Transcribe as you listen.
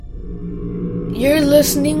You're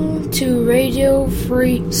listening to Radio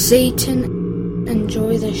Free Satan.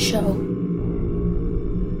 Enjoy the show.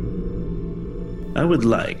 I would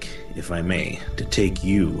like, if I may, to take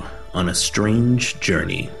you on a strange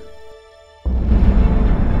journey.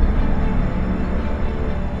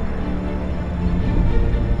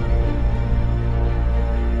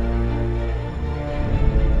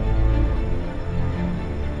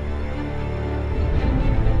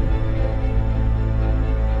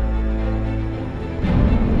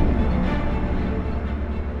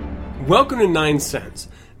 Welcome to 9 Cents.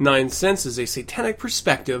 9 Cents is a satanic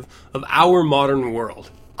perspective of our modern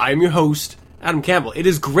world. I am your host, Adam Campbell. It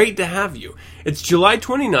is great to have you. It's July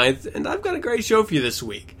 29th, and I've got a great show for you this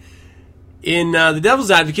week. In The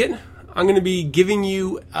Devil's Advocate, I'm going to be giving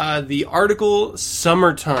you the article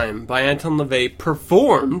Summertime by Anton LaVey,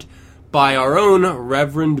 performed by our own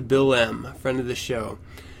Reverend Bill M., a friend of the show.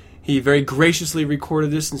 He very graciously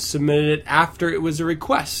recorded this and submitted it after it was a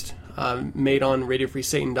request made on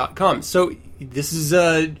RadioFreeSatan.com. So this is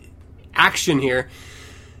action here.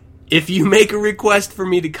 If you make a request for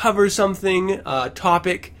me to cover something,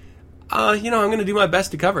 topic, I'm going to do my best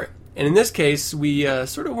to cover it. And in this case, we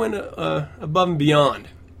sort of went above and beyond.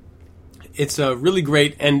 It's really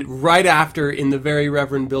great, and right after, in the very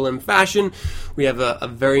Reverend Bill M. fashion, we have a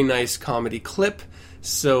very nice comedy clip,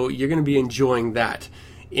 so you're going to be enjoying that.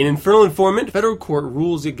 In Infernal Informant, federal court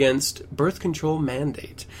rules against birth control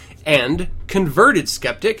mandate. And converted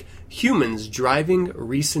skeptic, humans driving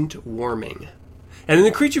recent warming. And in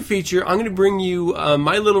the creature feature, I'm going to bring you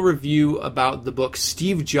my little review about the book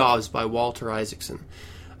Steve Jobs by Walter Isaacson.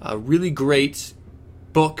 A really great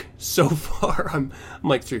book so far. I'm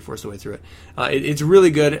like 3/4 of the way through it. It's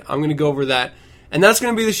really good. I'm going to go over that. And that's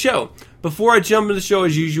going to be the show. Before I jump into the show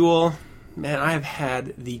as usual, man, I have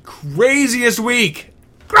had the craziest week.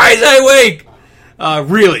 Crazy week!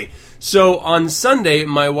 Really. So on Sunday,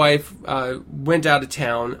 my wife went out of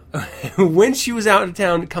town. When she was out of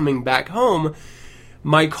town coming back home,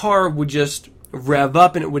 my car would just rev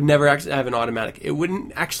up and it would never actually have an automatic. It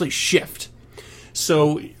wouldn't actually shift.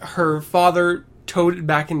 So her father towed it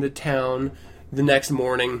back into town the next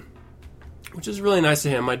morning, which is really nice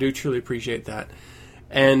of him. I do truly appreciate that.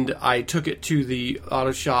 And I took it to the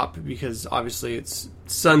auto shop because obviously it's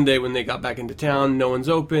Sunday when they got back into town. No one's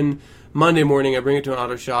open. Monday morning, I bring it to an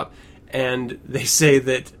auto shop, and they say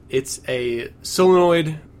that it's a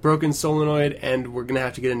broken solenoid, and we're going to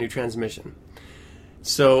have to get a new transmission.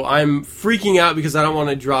 So I'm freaking out because I don't want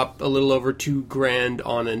to drop a little over $2,000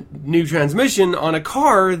 on a new transmission on a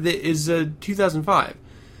car that is a 2005.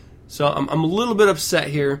 So I'm a little bit upset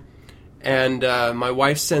here, and my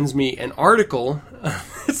wife sends me an article.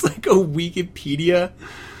 It's like a Wikipedia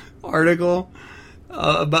article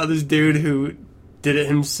about this dude who did it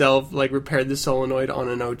himself, like repaired the solenoid on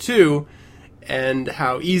an 02, and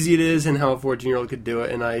how easy it is and how a 14-year-old could do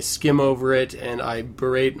it. And I skim over it and I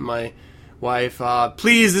berate my wife,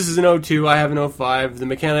 please, this is an 02, I have an 05. The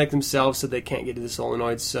mechanic themselves said they can't get to the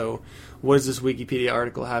solenoid, so what does this Wikipedia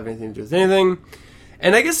article have anything to do with anything?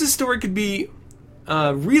 And I guess this story could be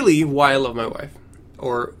really why I love my wife,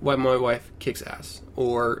 or why my wife kicks ass,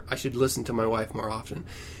 or I should listen to my wife more often.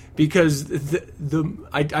 Because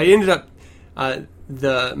I ended up...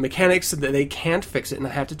 the mechanic said that they can't fix it and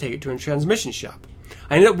I have to take it to a transmission shop.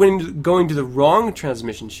 I ended up going to the wrong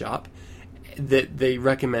transmission shop that they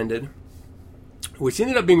recommended, which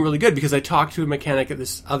ended up being really good because I talked to a mechanic at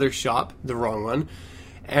this other shop, the wrong one,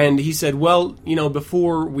 and he said, well,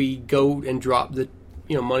 before we go and drop the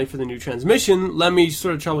money for the new transmission, let me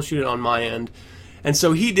sort of troubleshoot it on my end. And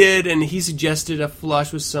so he did, and he suggested a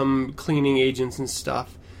flush with some cleaning agents and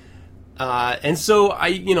stuff. And so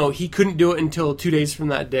he couldn't do it until 2 days from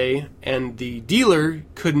that day, and the dealer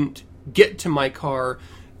couldn't get to my car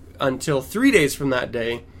until 3 days from that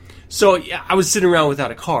day. So yeah, I was sitting around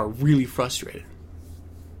without a car, really frustrated.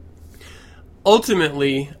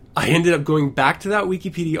 Ultimately, I ended up going back to that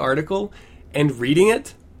Wikipedia article and reading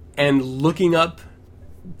it and looking up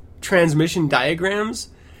transmission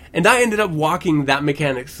diagrams, and I ended up walking that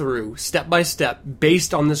mechanic through step by step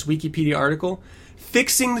based on this Wikipedia article,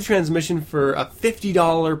 fixing the transmission for a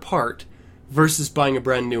 $50 part versus buying a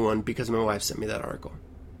brand new one because my wife sent me that article.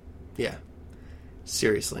 Yeah.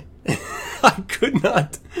 Seriously. I could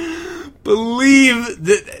not believe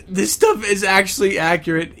that this stuff is actually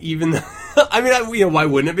accurate, even though... why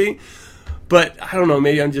wouldn't it be? But, I don't know,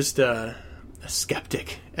 maybe I'm just a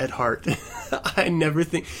skeptic at heart.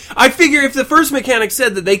 I figure if the first mechanic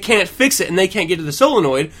said that they can't fix it and they can't get to the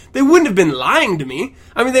solenoid, they wouldn't have been lying to me.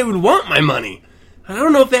 They would want my money. I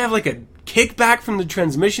don't know if they have like a kickback from the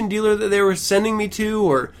transmission dealer that they were sending me to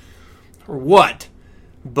or what.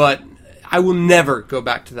 But I will never go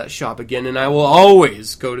back to that shop again, and I will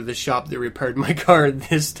always go to the shop that repaired my car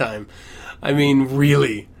this time. I mean,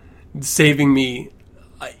 really, saving me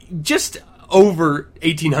just over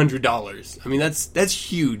 $1,800. I mean,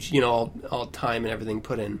 that's huge, all time and everything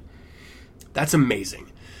put in. That's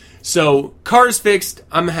amazing. So, car's fixed.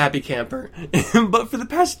 I'm a happy camper. But for the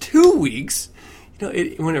past 2 weeks,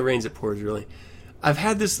 when it rains, it pours, really. I've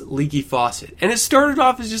had this leaky faucet, and it started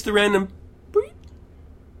off as just a random boing,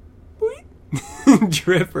 boing,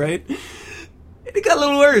 drip, right? And it got a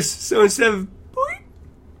little worse. So instead of boing,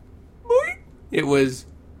 boing, it was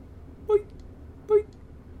boing, boing,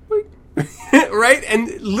 boing, right?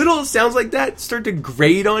 And little sounds like that start to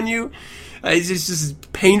grate on you. It's just this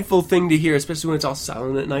painful thing to hear, especially when it's all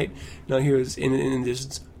silent at night. And I hear it in the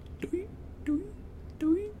distance.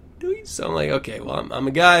 So I'm like, okay, well, I'm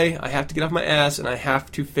a guy. I have to get off my ass, and I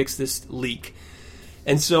have to fix this leak.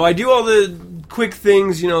 And so I do all the quick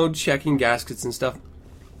things, checking gaskets and stuff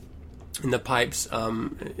in the pipes,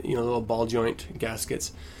 little ball joint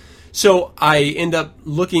gaskets. So I end up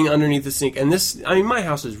looking underneath the sink, and my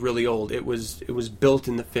house is really old. It was built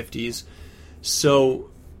in the 50s, so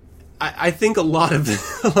I think a lot of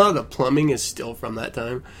the plumbing is still from that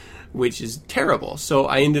time, which is terrible. So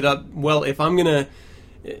I ended up, if I'm gonna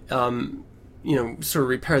sort of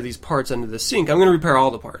repair these parts under the sink, I'm going to repair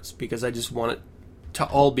all the parts because I just want it to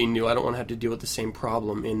all be new. I don't want to have to deal with the same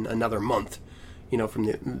problem in another month, from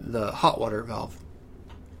the hot water valve.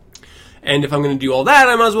 And if I'm going to do all that,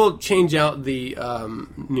 I might as well change out the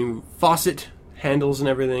new faucet handles and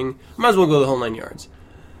everything. I might as well go the whole 9 yards.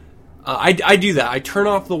 I do that. I turn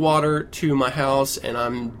off the water to my house, and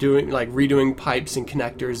I'm redoing pipes and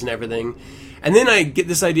connectors and everything. And then I get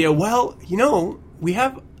this idea, we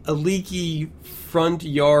have a leaky front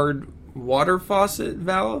yard water faucet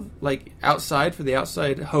valve, outside for the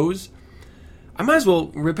outside hose. I might as well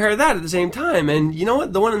repair that at the same time. And you know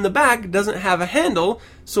what? The one in the back doesn't have a handle,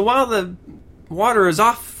 so while the water is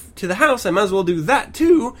off to the house, I might as well do that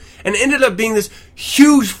too. And it ended up being this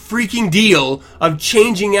huge freaking deal of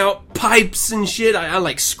changing out pipes and shit.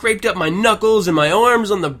 I scraped up my knuckles and my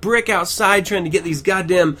arms on the brick outside trying to get these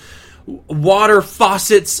goddamn water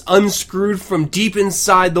faucets unscrewed from deep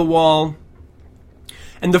inside the wall.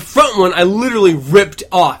 And the front one I literally ripped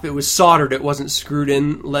off. It was soldered. It wasn't screwed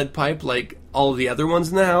in lead pipe like all of the other ones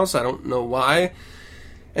in the house. I don't know why.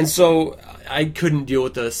 And so I couldn't deal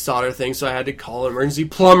with the solder thing, so I had to call an emergency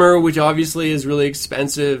plumber, which obviously is really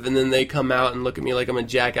expensive. And then they come out and look at me like I'm a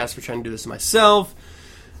jackass for trying to do this myself.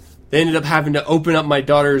 They ended up having to open up my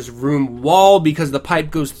daughter's room wall because the pipe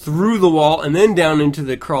goes through the wall and then down into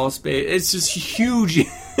the crawl space. It's just huge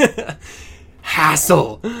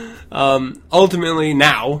hassle. Ultimately,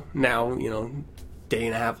 now, day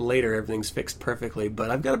and a half later, everything's fixed perfectly. But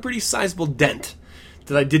I've got a pretty sizable dent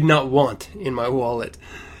that I did not want in my wallet.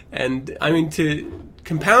 And, to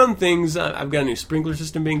compound things, I've got a new sprinkler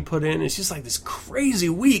system being put in. It's just like this crazy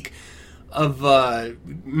week of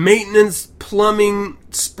maintenance, plumbing,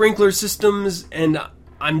 sprinkler systems, and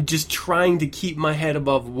I'm just trying to keep my head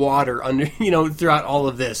above water under, throughout all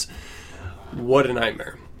of this. What a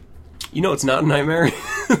nightmare. It's not a nightmare.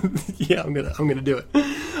 Yeah, I'm gonna do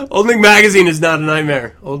it. Old Nick Magazine is not a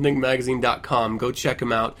nightmare. OldNickMagazine.com. Go check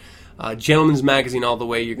them out. Gentleman's Magazine all the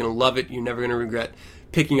way. You're gonna love it. You're never gonna regret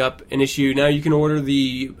picking up an issue. Now you can order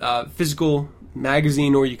the physical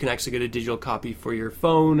magazine, or you can actually get a digital copy for your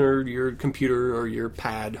phone or your computer or your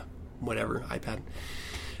pad, whatever, iPad.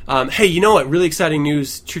 Hey, you know what? Really exciting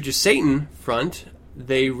news. Church of Satan front.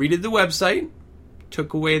 They redid the website,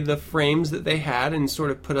 took away the frames that they had, and sort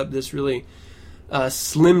of put up this really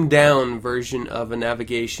slimmed down version of a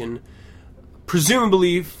navigation,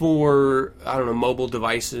 presumably for, mobile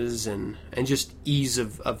devices and just ease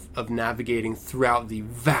of navigating throughout the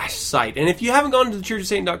vast site. And if you haven't gone to the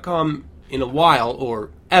churchofsatan.com in a while or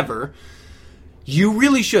ever, you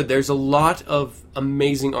really should. There's a lot of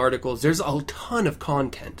amazing articles. There's a ton of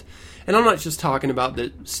content. And I'm not just talking about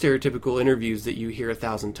the stereotypical interviews that you hear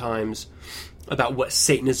 1,000 times about what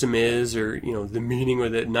Satanism is, or, the meaning, or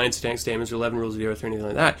the 9 satanic statements, or 11 rules of the earth, or anything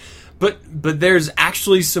like that. But there's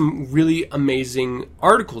actually some really amazing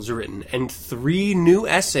articles written, and 3 new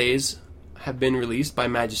essays have been released by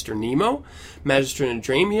Magister Nemo, Magister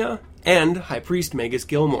Nadramia, and High Priest Magus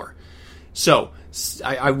Gilmore. So,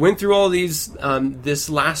 I went through all these this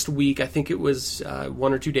last week. I think it was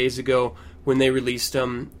 1 or 2 days ago when they released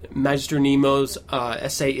them. Magister Nemo's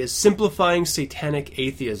essay is Simplifying Satanic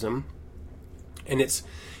Atheism. And it's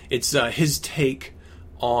his take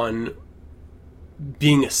on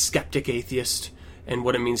being a skeptic atheist and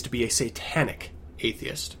what it means to be a satanic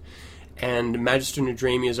atheist. and Magister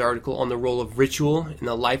Nudramia's article on the role of ritual in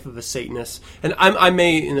the life of a Satanist. And I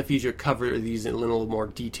may in the future cover these in a little more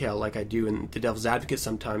detail like I do in The Devil's Advocate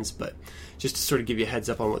sometimes, but just to sort of give you a heads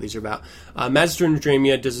up on what these are about. Magister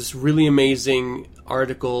Nudramia does this really amazing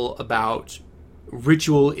article about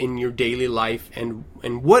ritual in your daily life and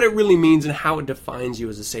what it really means and how it defines you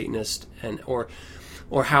as a Satanist, and or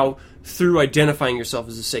how through identifying yourself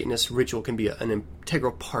as a Satanist, ritual can be an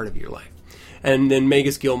integral part of your life. And then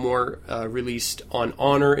Magus Gilmore released on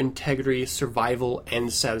honor, integrity, survival,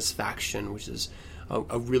 and satisfaction, which is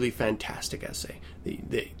a really fantastic essay.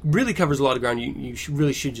 That really covers a lot of ground. You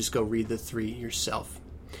really should just go read the three yourself.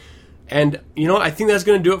 And, you know, I think that's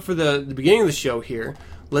going to do it for the beginning of the show here.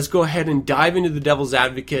 Let's go ahead and dive into The Devil's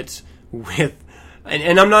Advocate with...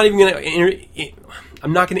 And I'm not even going to...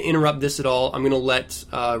 I'm not going to interrupt this at all. I'm going to let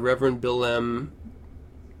Reverend Bill M.,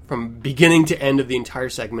 from beginning to end of the entire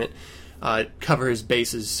segment, cover his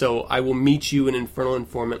bases. So I will meet you in Infernal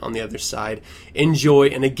Informant on the other side. Enjoy.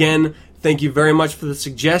 And again, thank you very much for the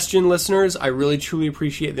suggestion, listeners. I really, truly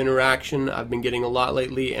appreciate the interaction. I've been getting a lot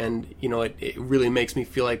lately, and you know, it really makes me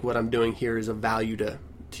feel like what I'm doing here is of value to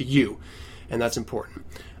you, and that's important.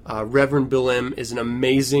 Reverend Bill M. is an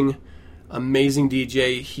amazing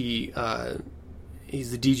DJ.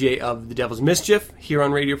 He's the DJ of The Devil's Mischief here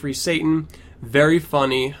on Radio Free Satan. Very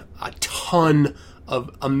funny, a ton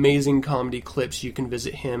of amazing comedy clips. You can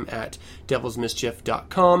visit him at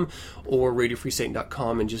devilsmischief.com or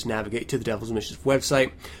radiofreesatan.com and just navigate to the Devil's Mischief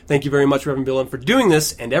website. Thank you very much, Reverend Bill, for doing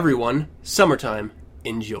this, and everyone, summertime,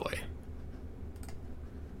 enjoy.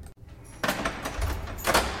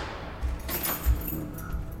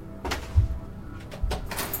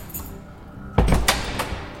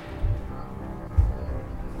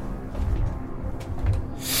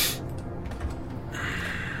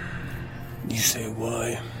 You say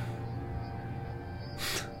why?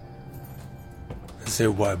 I say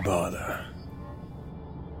why bother?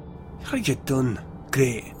 How you done?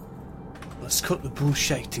 Great. Let's cut the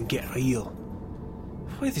bullshit and get real.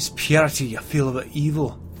 Why this purity you feel about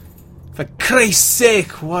evil? For Christ's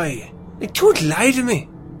sake, why? Like, don't lie to me.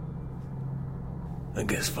 I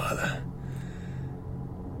guess, Father.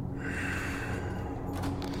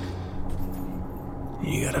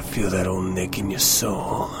 You gotta feel that old nick in your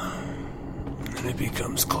soul. And it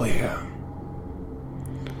becomes clear.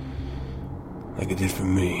 Like it did for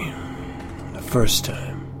me. The first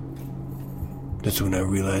time. That's when I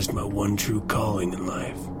realized my one true calling in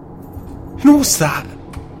life. And what's that?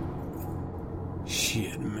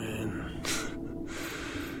 Shit, man.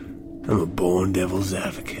 I'm a born Devil's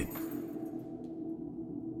Advocate.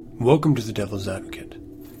 Welcome to the Devil's Advocate.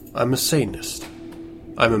 I'm a Satanist.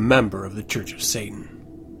 I'm a member of the Church of Satan.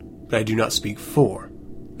 But I do not speak for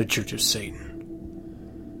the Church of Satan.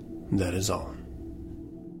 That is all.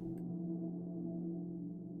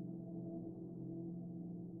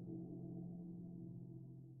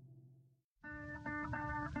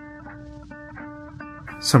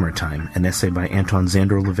 Summertime, an essay by Anton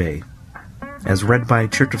Xlvii, as read by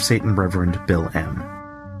Church of Satan Reverend Bill M.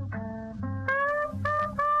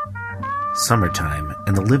 Summertime,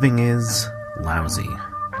 and the living is lousy.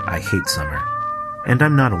 I hate summer. And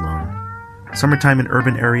I'm not alone. Summertime in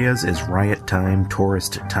urban areas is riot time,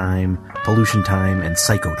 tourist time, pollution time, and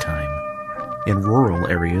psycho time. In rural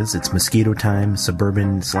areas, it's mosquito time,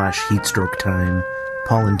 suburban/heat stroke time,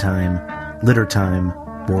 pollen time, litter time,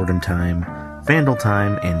 boredom time, vandal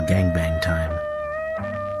time, and gangbang time.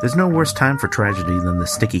 There's no worse time for tragedy than the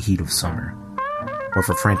sticky heat of summer, or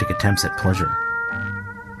for frantic attempts at pleasure.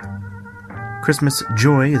 Christmas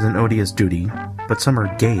joy is an odious duty, but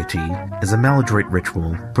summer gaiety is a maladroit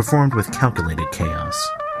ritual performed with calculated chaos.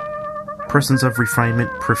 Persons of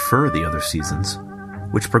refinement prefer the other seasons,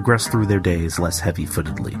 which progress through their days less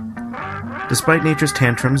heavy-footedly. Despite nature's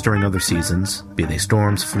tantrums during other seasons, be they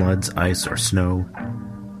storms, floods, ice, or snow,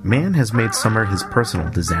 man has made summer his personal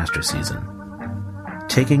disaster season.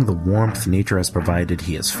 Taking the warmth nature has provided,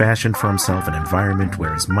 he has fashioned for himself an environment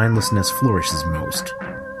where his mindlessness flourishes most.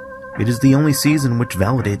 It is the only season which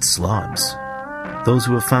validates slobs. Those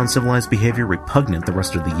who have found civilized behavior repugnant the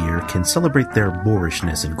rest of the year can celebrate their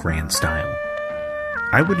boorishness in grand style.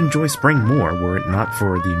 I would enjoy spring more were it not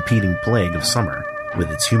for the impeding plague of summer,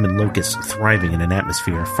 with its human locusts thriving in an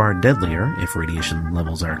atmosphere far deadlier, if radiation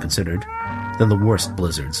levels are considered, than the worst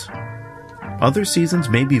blizzards. Other seasons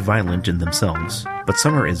may be violent in themselves, but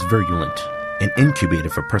summer is virulent, an incubator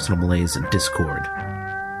for personal malaise and discord.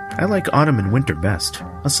 I like autumn and winter best.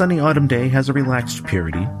 A sunny autumn day has a relaxed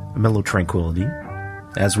purity, a mellow tranquility.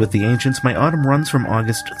 As with the ancients, my autumn runs from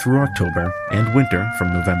August through October, and winter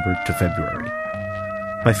from November to February.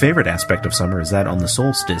 My favorite aspect of summer is that on the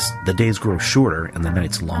solstice, the days grow shorter and the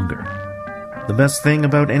nights longer. The best thing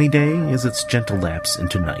about any day is its gentle lapse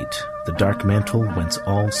into night, the dark mantle whence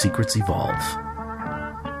all secrets evolve.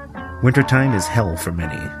 Wintertime is hell for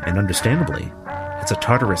many, and understandably, it's a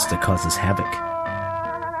Tartarus that causes havoc.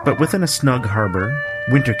 But within a snug harbor,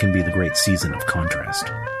 winter can be the great season of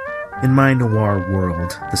contrast. In my noir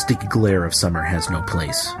world, the sticky glare of summer has no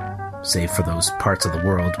place, save for those parts of the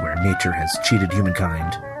world where nature has cheated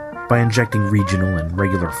humankind by injecting regional and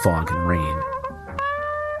regular fog and rain.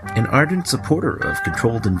 An ardent supporter of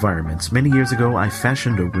controlled environments, many years ago I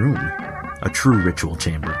fashioned a room, a true ritual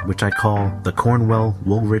chamber, which I call the Cornwell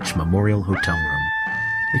Woolrich Memorial Hotel Room.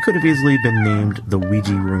 It could have easily been named the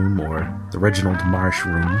Ouija Room or the Reginald Marsh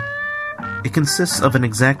Room. It consists of an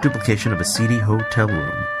exact duplication of a seedy hotel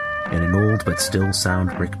room in an old but still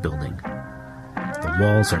sound brick building. The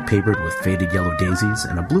walls are papered with faded yellow daisies,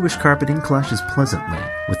 and a bluish carpeting clashes pleasantly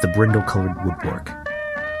with the brindle-colored woodwork.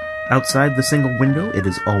 Outside the single window, it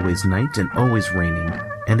is always night and always raining,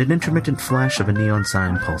 and an intermittent flash of a neon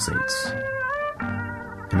sign pulsates.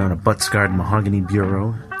 And on a butt-scarred mahogany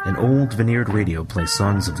bureau, an old veneered radio plays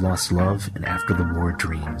songs of lost love and after-the-war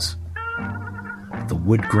dreams. The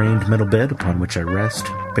wood-grained metal bed upon which I rest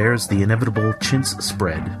bears the inevitable chintz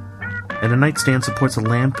spread, and a nightstand supports a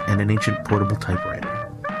lamp and an ancient portable typewriter.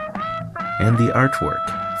 And the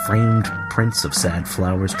artwork, framed prints of sad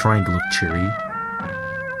flowers trying to look cheery,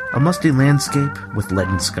 a musty landscape with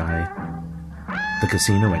leaden sky, the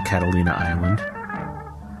casino at Catalina Island,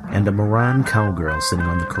 and a Moran cowgirl sitting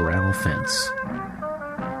on the corral fence.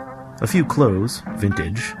 A few clothes,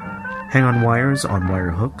 vintage, hang on wires on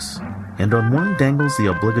wire hooks, and on one dangles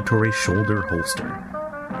the obligatory shoulder holster.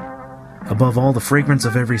 Above all, the fragrance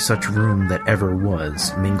of every such room that ever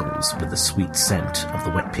was mingles with the sweet scent of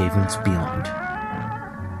the wet pavements beyond.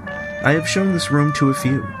 I have shown this room to a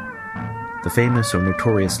few. The famous or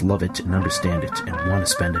notorious love it and understand it and want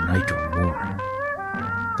to spend a night or more.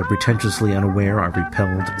 The pretentiously unaware are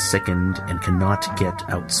repelled, sickened, and cannot get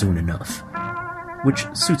out soon enough, which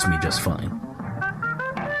suits me just fine.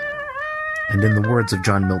 And in the words of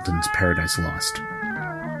John Milton's Paradise Lost,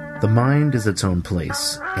 the mind is its own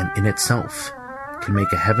place, and in itself can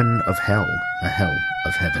make a heaven of hell a hell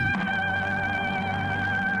of heaven.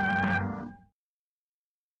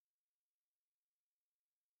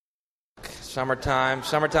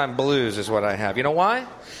 Summertime blues is what I have. You know why?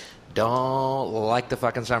 Don't like the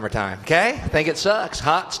fucking summertime, okay? Think it sucks.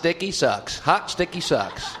 Hot, sticky sucks. Hot, sticky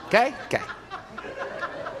sucks, okay? Okay.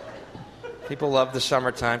 People love the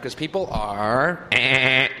summertime because people are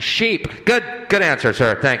sheep. Good answer,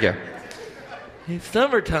 sir. Thank you. It's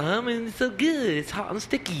summertime and it's so good. It's hot and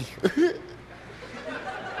sticky.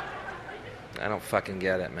 I don't fucking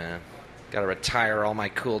get it, man. Gotta retire all my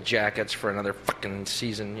cool jackets for another fucking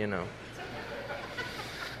season, you know.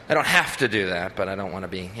 I don't have to do that, but I don't want to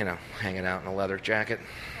be, hanging out in a leather jacket.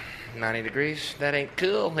 90 degrees, that ain't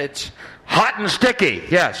cool. It's hot and sticky.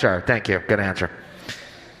 Yeah, sure. Thank you. Good answer.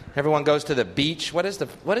 Everyone goes to the beach. What is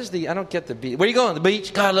the, I don't get the beach. Where are you going? The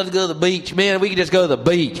beach? God, let's go to the beach. Man, we can just go to the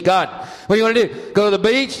beach. God, what do you want to do? Go to the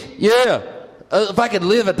beach? Yeah. If I could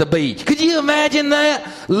live at the beach. Could you imagine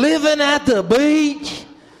that? Living at the beach?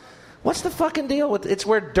 What's the fucking deal with it's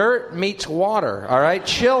where dirt meets water, all right?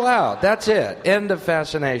 Chill out. That's it. End of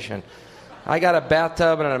fascination. I got a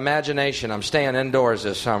bathtub and an imagination. I'm staying indoors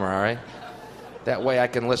this summer, all right? That way I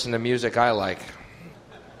can listen to music I like.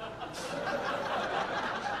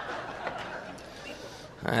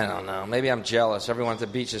 I don't know. Maybe I'm jealous. Everyone at the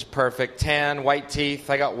beach is perfect. Tan, white teeth.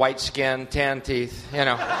 I got white skin, tan teeth.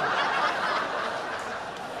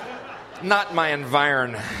 Not my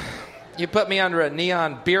environ. You put me under a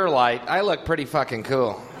neon beer light, I look pretty fucking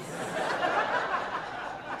cool.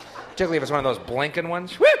 Particularly if it's one of those blinking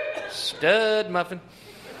ones. Woo! Stud muffin.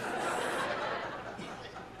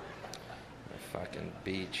 The fucking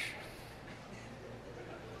beach.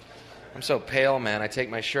 I'm so pale, man. I take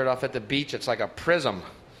my shirt off at the beach. It's like a prism.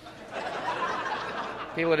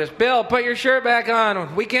 People are just, Bill, put your shirt back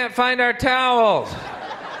on. We can't find our towels.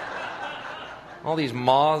 All these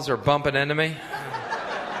moths are bumping into me.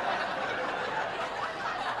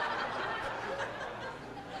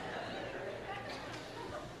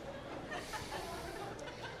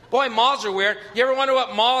 Boy, moths are weird. You ever wonder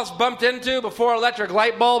what moths bumped into before electric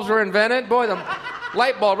light bulbs were invented? Boy, the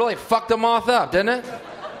light bulb really fucked the moth up, didn't it?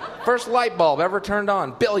 First light bulb ever turned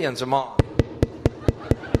on. Billions of moths.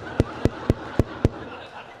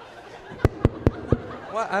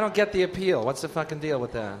 What? I don't get the appeal. What's the fucking deal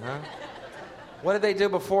with that, huh? What did they do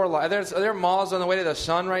before light? Are there moths on the way to the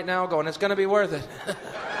sun right now going, it's going to be worth it?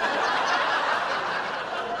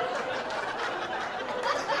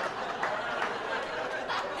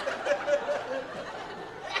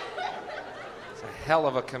 hell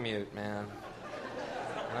of a commute, man.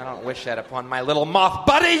 I don't wish that upon my little moth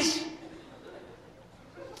buddies.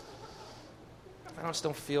 I just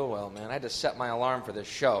don't feel well, man. I had to set my alarm for this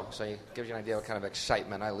show, so it gives you an idea what kind of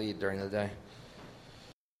excitement I lead during the day.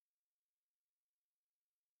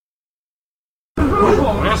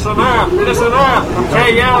 Listen up from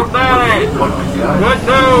Xlvii. Good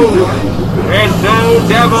news, there's no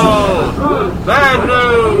devil. Bad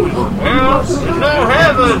news, well, there's no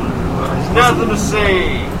heaven. There's nothing to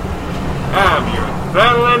see. I'm your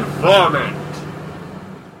federal informant.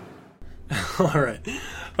 All right.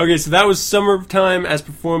 Okay, so that was Summertime as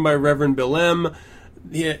performed by Reverend Bill M.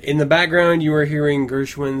 In the background, you are hearing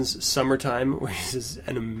Gershwin's Summertime, which is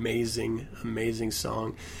an amazing, amazing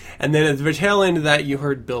song. And then at the tail end of that, you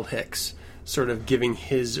heard Bill Hicks sort of giving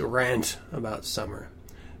his rant about summer.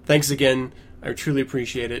 Thanks again. I truly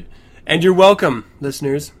appreciate it. And you're welcome,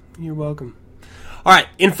 listeners. You're welcome. All right,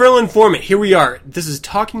 Infernal Informant, here we are. This is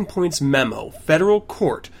Talking Points Memo. Federal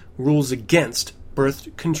Court rules against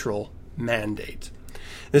birth control mandate.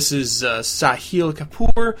 This is Sahil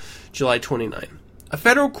Kapoor, July 29. A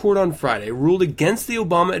federal court on Friday ruled against the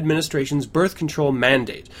Obama administration's birth control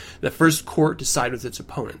mandate, the first court to side with its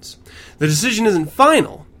opponents. The decision isn't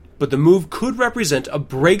final, but the move could represent a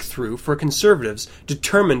breakthrough for conservatives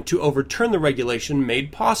determined to overturn the regulation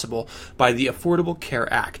made possible by the Affordable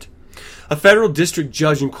Care Act. A federal district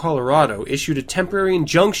judge in Colorado issued a temporary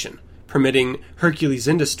injunction permitting Hercules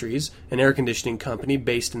Industries, an air conditioning company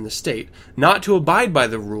based in the state, not to abide by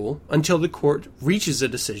the rule until the court reaches a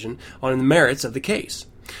decision on the merits of the case.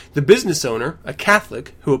 The business owner, a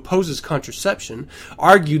Catholic who opposes contraception,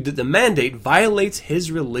 argued that the mandate violates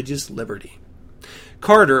his religious liberty.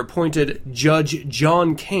 Carter-appointed Judge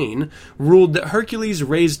John Kane ruled that Hercules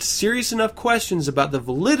raised serious enough questions about the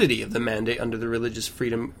validity of the mandate under the Religious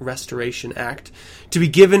Freedom Restoration Act to be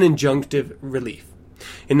given injunctive relief.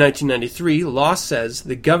 In 1993, law says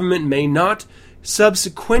the government may not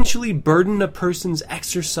subsequently burden a person's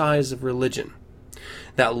exercise of religion.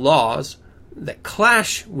 That laws that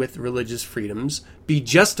clash with religious freedoms be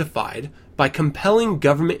justified by compelling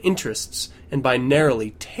government interests and by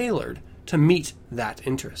narrowly tailored to meet that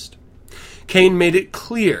interest. Kane made it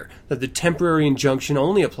clear that the temporary injunction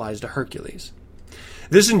only applies to Hercules.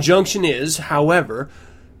 This injunction is, however,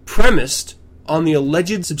 premised on the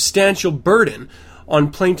alleged substantial burden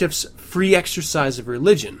on plaintiffs' free exercise of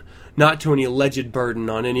religion, not to any alleged burden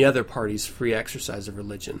on any other party's free exercise of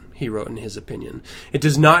religion, he wrote in his opinion. It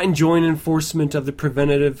does not enjoin enforcement of the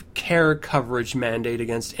preventative care coverage mandate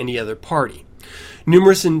against any other party.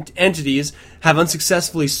 Numerous entities have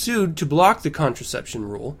unsuccessfully sued to block the contraception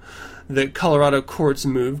rule. The Colorado court's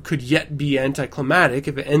move could yet be anticlimactic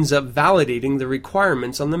if it ends up validating the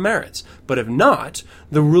requirements on the merits, but if not,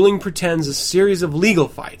 the ruling pretends a series of legal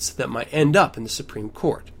fights that might end up in the Supreme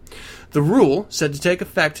Court. The rule, set to take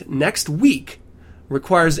effect next week,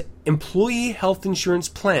 requires employee health insurance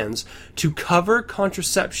plans to cover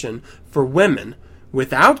contraception for women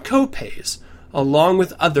without copays, along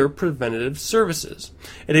with other preventative services.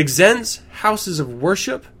 It exempts houses of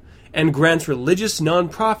worship and grants religious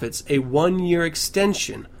nonprofits a 1-year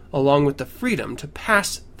extension, along with the freedom to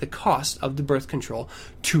pass the cost of the birth control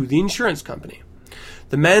to the insurance company.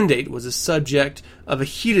 The mandate was a subject of a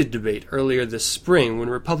heated debate earlier this spring when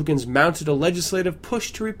Republicans mounted a legislative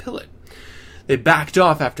push to repeal it. They backed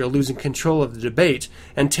off after losing control of the debate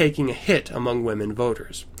and taking a hit among women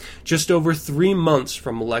voters. Just over 3 months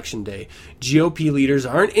from Election Day, GOP leaders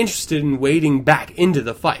aren't interested in wading back into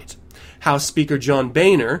the fight. House Speaker John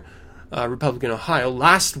Boehner, Republican Ohio,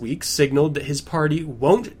 last week signaled that his party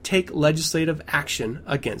won't take legislative action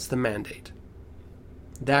against the mandate.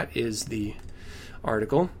 That is the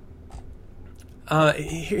article.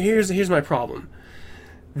 Here's my problem.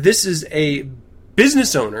 This is a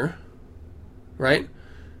business owner, right,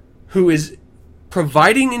 who is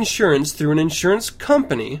providing insurance through an insurance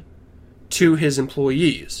company to his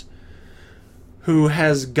employees, who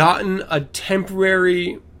has gotten a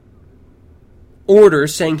temporary order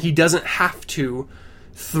saying he doesn't have to,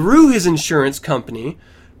 through his insurance company,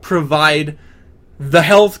 provide the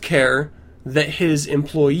health care that his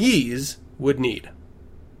employees would need.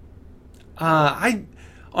 I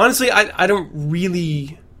don't see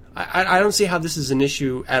how this is an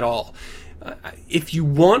issue at all. If you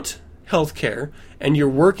want health care and you're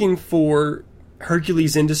working for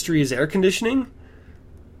Hercules Industries Air Conditioning,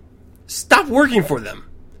 stop working for them.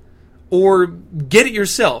 Or get it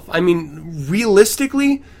yourself. I mean,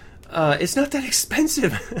 realistically, it's not that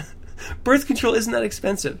expensive. Birth control isn't that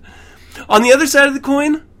expensive. On the other side of the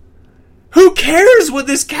coin, who cares what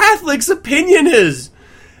this Catholic's opinion is?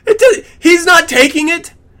 He's not taking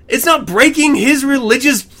it. It's not breaking his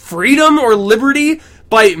religious freedom or liberty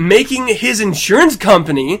by making his insurance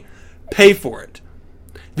company pay for it.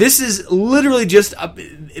 This is literally just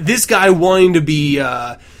this guy wanting to be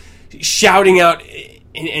shouting out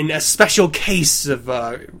in a special case of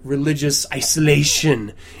religious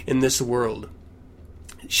isolation in this world.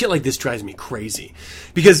 Shit like this drives me crazy.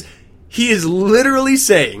 Because he is literally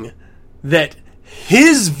saying that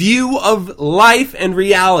his view of life and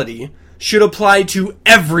reality should apply to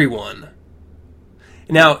everyone.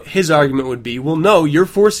 Now, his argument would be, well, no, you're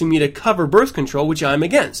forcing me to cover birth control, which I'm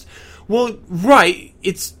against. Well, right,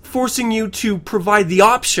 it's forcing you to provide the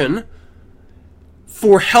option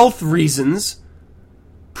for health reasons.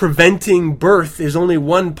 Preventing birth is only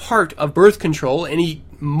one part of birth control. Any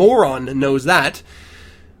moron knows that.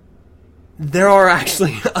 There are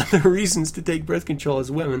actually other reasons to take birth control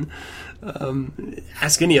as women.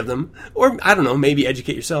 Ask any of them. Or, I don't know, maybe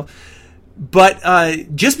educate yourself. But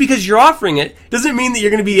just because you're offering it doesn't mean that you're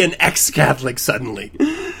going to be an ex-Catholic suddenly.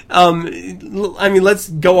 I mean, let's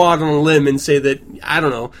go out on a limb and say that, I don't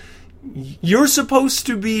know, you're supposed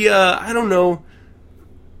to be,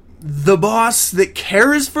 the boss that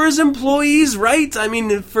cares for his employees, right? I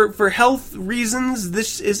mean, for health reasons,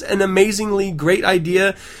 this is an amazingly great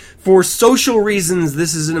idea. For social reasons,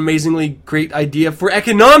 this is an amazingly great idea. For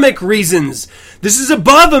economic reasons, this is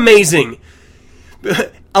above amazing.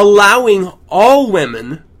 Allowing all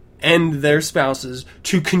women and their spouses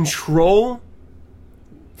to control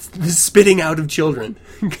the spitting out of children,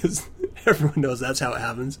 because everyone knows that's how it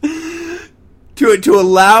happens.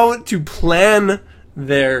 To plan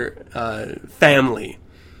their family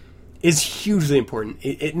is hugely important.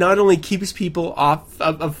 It not only keeps people off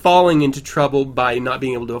of falling into trouble by not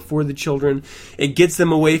being able to afford the children, it gets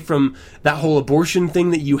them away from that whole abortion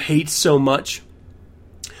thing that you hate so much.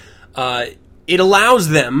 It allows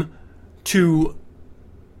them to,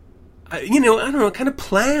 kind of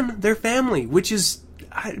plan their family, which is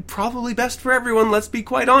probably best for everyone. Let's be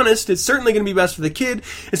quite honest. It's certainly going to be best for the kid.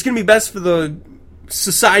 It's going to be best for the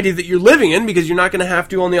society that you're living in, because you're not going to have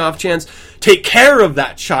to, on the off chance, take care of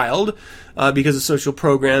that child because of social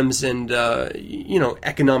programs and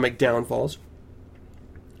economic downfalls.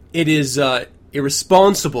 It is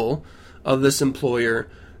irresponsible of this employer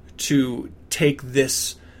to take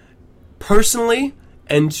this personally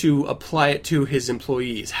and to apply it to his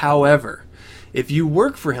employees. However, if you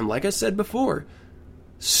work for him, like I said before,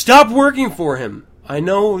 stop working for him. I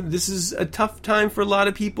know this is a tough time for a lot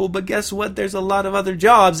of people, but guess what? There's a lot of other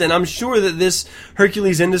jobs, and I'm sure that this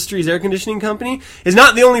Hercules Industries air conditioning company is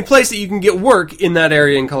not the only place that you can get work in that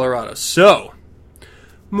area in Colorado. So,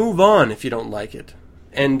 move on if you don't like it.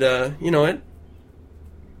 And, you know what?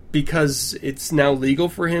 Because it's now legal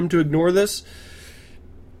for him to ignore this,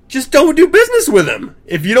 just don't do business with him.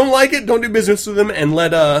 If you don't like it, don't do business with him, and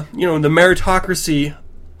let, the meritocracy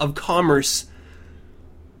of commerce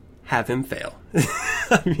have him fail.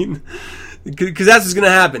 I mean, because that's what's going to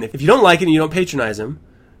happen. If you don't like it and you don't patronize him,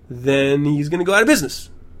 then he's going to go out of business.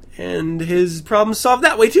 And his problem's solved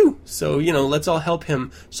that way too. So, let's all help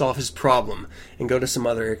him solve his problem and go to some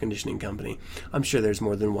other air conditioning company. I'm sure there's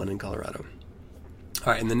more than one in Colorado.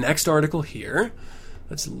 All right, in the next article here,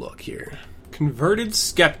 let's look here. Converted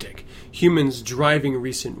skeptic, humans driving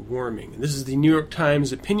recent warming. This is the New York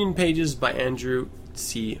Times opinion pages by Andrew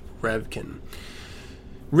C. Revkin.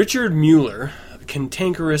 Richard Mueller, a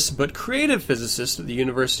cantankerous but creative physicist at the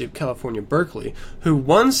University of California, Berkeley, who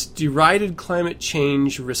once derided climate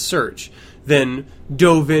change research, then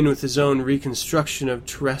dove in with his own reconstruction of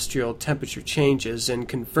terrestrial temperature changes and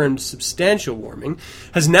confirmed substantial warming,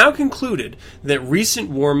 has now concluded that recent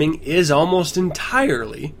warming is almost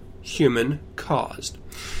entirely human-caused.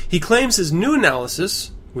 He claims his new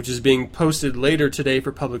analysis, which is being posted later today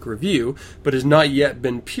for public review, but has not yet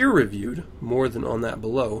been peer-reviewed, more than on that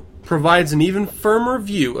below, provides an even firmer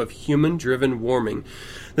view of human-driven warming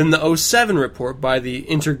than the 2007 report by the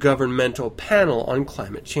Intergovernmental Panel on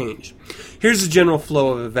Climate Change. Here's the general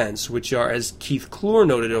flow of events, which are, as Keith Clure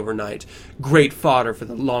noted overnight, great fodder for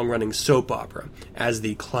the long-running soap opera, as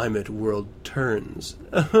the climate world turns.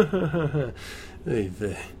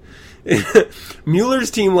 Mueller's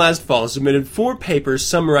team last fall submitted 4 papers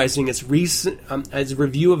summarizing its recent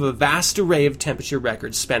review of a vast array of temperature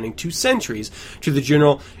records spanning 2 centuries to the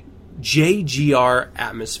journal JGR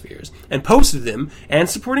Atmospheres, and posted them and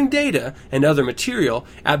supporting data and other material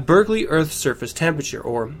at Berkeley Earth Surface Temperature,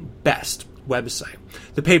 or BEST, website.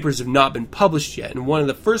 The papers have not been published yet, and one of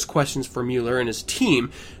the first questions for Mueller and his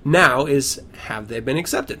team now is, have they been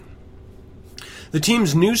accepted? The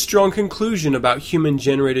team's new strong conclusion about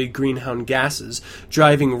human-generated greenhouse gases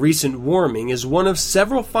driving recent warming is one of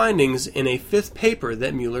several findings in a fifth paper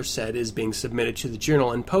that Mueller said is being submitted to the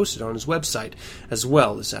journal and posted on his website as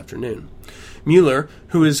well this afternoon. Mueller,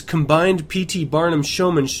 who has combined P.T. Barnum's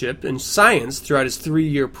showmanship and science throughout his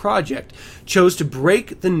 3-year project, chose to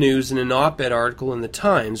break the news in an op-ed article in the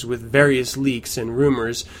Times with various leaks and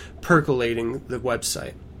rumors percolating the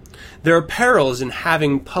website. There are perils in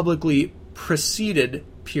having publicly preceded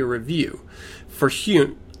peer review.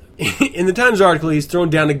 In the Times article, he's thrown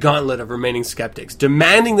down a gauntlet of remaining skeptics,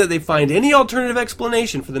 demanding that they find any alternative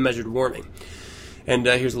explanation for the measured warming. And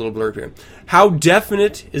here's a little blurb here. How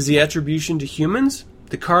definite is the attribution to humans?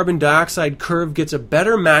 The carbon dioxide curve gets a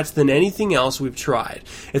better match than anything else we've tried.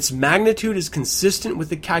 Its magnitude is consistent with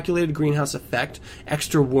the calculated greenhouse effect,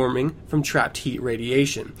 extra warming from trapped heat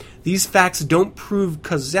radiation. These facts don't prove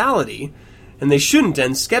causality, and they shouldn't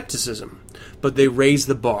end skepticism, but they raise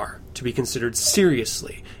the bar to be considered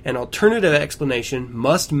seriously. An alternative explanation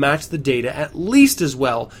must match the data at least as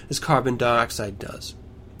well as carbon dioxide does.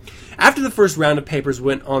 After the first round of papers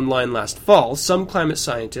went online last fall, some climate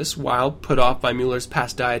scientists, while put off by Mueller's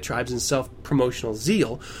past diatribes and self-promotional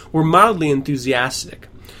zeal, were mildly enthusiastic.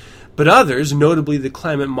 But others, notably the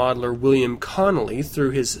climate modeler William Connolly,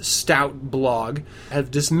 through his stout blog,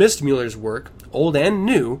 have dismissed Mueller's work, old and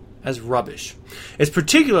new, as rubbish. It's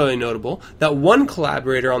particularly notable that one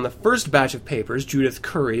collaborator on the first batch of papers, Judith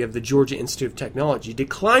Curry of the Georgia Institute of Technology,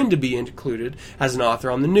 declined to be included as an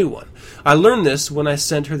author on the new one. I learned this when I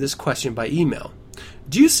sent her this question by email.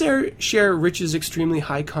 Do you share Rich's extremely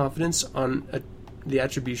high confidence on the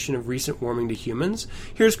attribution of recent warming to humans?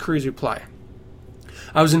 Here's Curry's reply.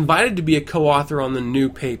 I was invited to be a co-author on the new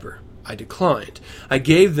paper. I declined. I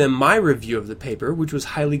gave them my review of the paper, which was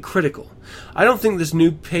highly critical. I don't think this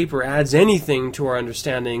new paper adds anything to our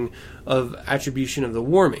understanding of attribution of the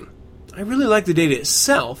warming. I really like the data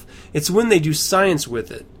itself. It's when they do science with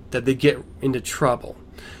it that they get into trouble.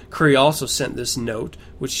 Curry also sent this note,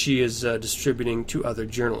 which she is distributing to other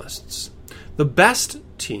journalists. The BEST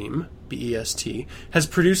team, BEST, has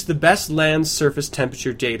produced the best land surface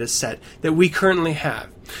temperature data set that we currently have.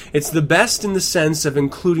 It's the best in the sense of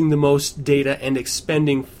including the most data and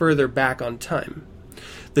expending further back on time.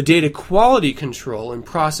 The data quality control and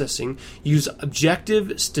processing use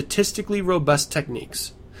objective, statistically robust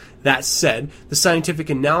techniques. That said, the scientific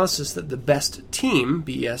analysis that the BEST team,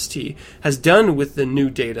 BEST, has done with the new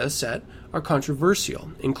data set are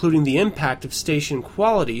controversial, including the impact of station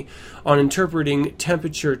quality on interpreting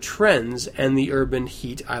temperature trends and the urban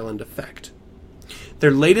heat island effect.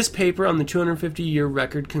 Their latest paper on the 250-year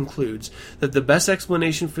record concludes that the best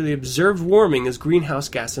explanation for the observed warming is greenhouse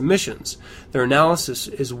gas emissions. Their analysis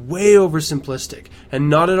is way oversimplistic and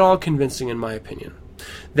not at all convincing in my opinion.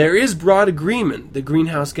 There is broad agreement that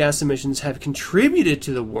greenhouse gas emissions have contributed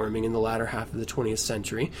to the warming in the latter half of the 20th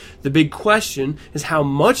century. The big question is how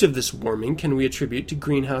much of this warming can we attribute to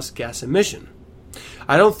greenhouse gas emission?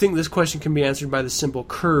 I don't think this question can be answered by the simple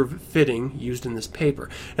curve fitting used in this paper,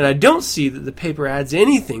 and I don't see that the paper adds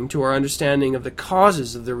anything to our understanding of the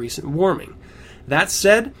causes of the recent warming. That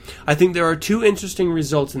said, I think there are two interesting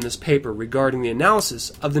results in this paper regarding the analysis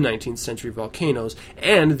of the 19th century volcanoes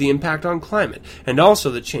and the impact on climate, and also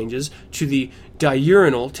the changes to the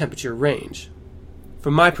diurnal temperature range.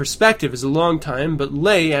 From my perspective as a long-time but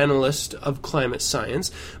lay analyst of climate science,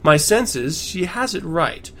 my sense is she has it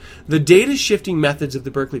right. The data-shifting methods of the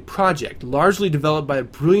Berkeley Project, largely developed by a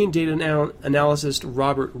brilliant data analyst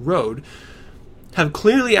Robert Rode, have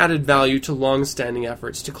clearly added value to long-standing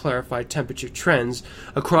efforts to clarify temperature trends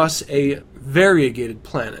across a variegated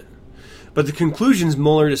planet. But the conclusions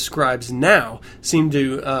Mueller describes now seem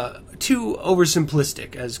too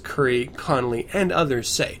oversimplistic, as Curry, Connolly, and others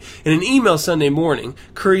say. In an email Sunday morning,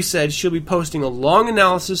 Curry said she'll be posting a long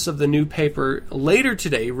analysis of the new paper later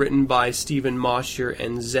today written by Stephen Mosher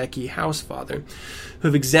and Zeki Housefather, who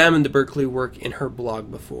have examined the Berkeley work in her blog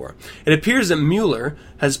before. It appears that Mueller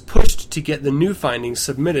has pushed to get the new findings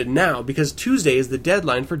submitted now because Tuesday is the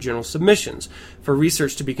deadline for journal submissions for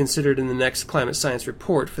research to be considered in the next climate science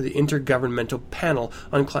report for the Intergovernmental Panel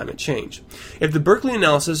on Climate Change. If the Berkeley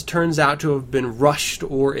analysis turns out to have been rushed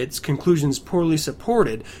or its conclusions poorly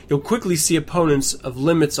supported, you'll quickly see opponents of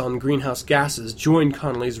limits on greenhouse gases join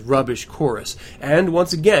Connolly's rubbish chorus, and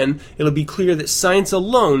once again, it'll be clear that science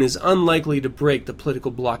alone is unlikely to break the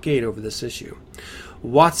political blockade over this issue.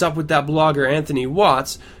 What's up with that blogger Anthony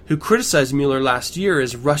Watts, who criticized Mueller last year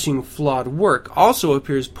as rushing flawed work, also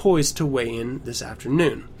appears poised to weigh in this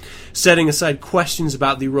afternoon. Setting aside questions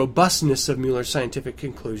about the robustness of Mueller's scientific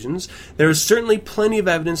conclusions, there is certainly plenty of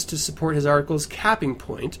evidence to support his article's capping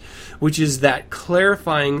point, which is that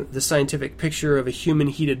clarifying the scientific picture of a human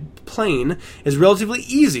heated plane is relatively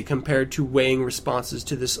easy compared to weighing responses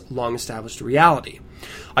to this long-established reality.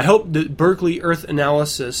 I hope that Berkeley Earth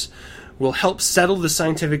analysis will help settle the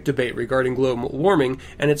scientific debate regarding global warming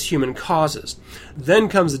and its human causes. Then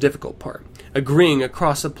comes the difficult part, agreeing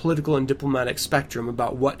across the political and diplomatic spectrum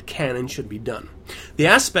about what can and should be done. The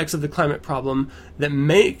aspects of the climate problem that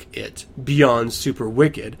make it beyond super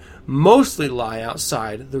wicked mostly lie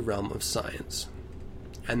outside the realm of science.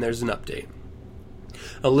 And there's an update.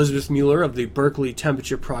 Elizabeth Mueller of the Berkeley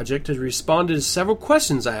Temperature Project has responded to several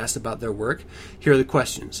questions I asked about their work. Here are the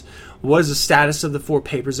questions. What is the status of the 4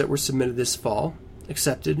 papers that were submitted this fall,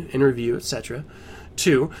 accepted, in review, etc.?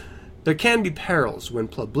 2. There can be perils when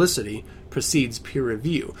publicity precedes peer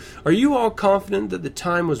review. Are you all confident that the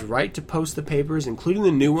time was right to post the papers, including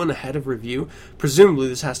the new one, ahead of review? Presumably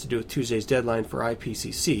this has to do with Tuesday's deadline for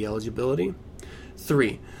IPCC eligibility.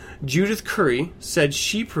 3. Judith Curry said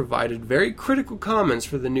she provided very critical comments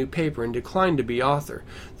for the new paper and declined to be author.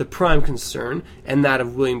 The prime concern, and that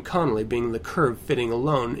of William Connolly being the curve fitting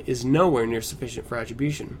alone, is nowhere near sufficient for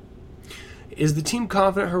attribution. Is the team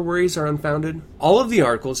confident her worries are unfounded? All of the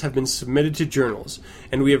articles have been submitted to journals,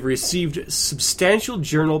 and we have received substantial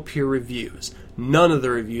journal peer reviews. None of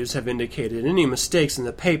the reviews have indicated any mistakes in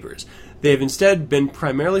the papers. They have instead been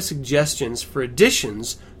primarily suggestions for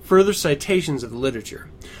additions, further citations of the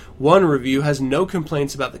literature. One review has no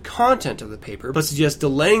complaints about the content of the paper, but suggests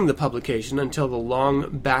delaying the publication until the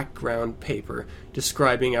long background paper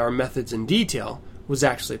describing our methods in detail was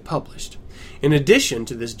actually published. In addition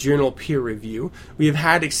to this journal peer review, we have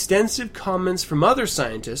had extensive comments from other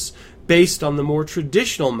scientists based on the more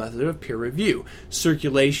traditional method of peer review,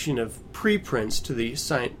 circulation of preprints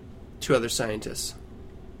to other scientists.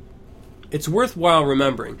 It's worthwhile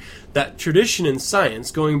remembering that tradition in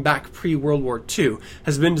science, going back pre-World War II,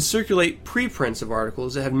 has been to circulate preprints of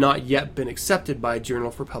articles that have not yet been accepted by a journal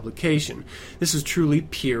for publication. This was truly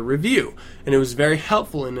peer review, and it was very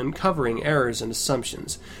helpful in uncovering errors and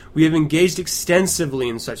assumptions. We have engaged extensively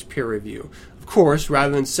in such peer review. Of course,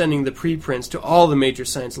 rather than sending the preprints to all the major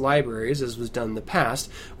science libraries, as was done in the past,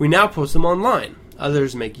 we now post them online.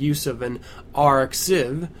 Others make use of an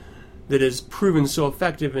Xlvii that is proven so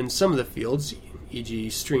effective in some of the fields, e.g.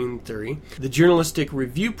 string theory. The journalistic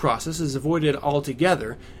review process is avoided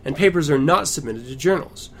altogether, and papers are not submitted to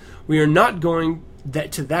journals. We are not going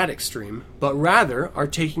to that extreme, but rather are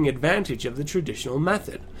taking advantage of the traditional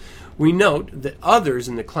method. We note that others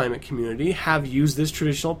in the climate community have used this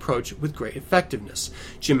traditional approach with great effectiveness.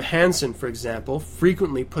 Jim Hansen, for example,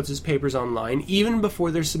 frequently puts his papers online even before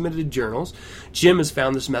they're submitted to journals. Jim has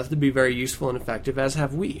found this method to be very useful and effective, as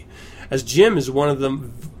have we. As Jim is one of the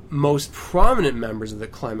most prominent members of the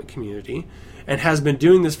climate community and has been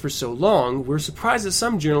doing this for so long, we're surprised that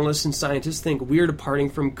some journalists and scientists think we're departing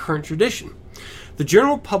from current tradition. The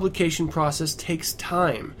journal publication process takes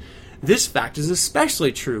time. This fact is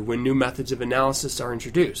especially true when new methods of analysis are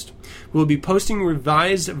introduced. We'll be posting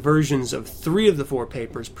revised versions of 3 of the 4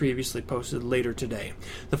 papers previously posted later today.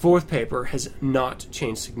 The 4th paper has not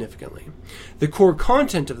changed significantly. The core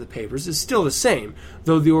content of the papers is still the same,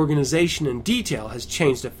 though the organization and detail has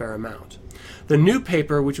changed a fair amount. The new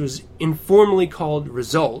paper, which was informally called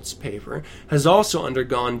Results paper, has also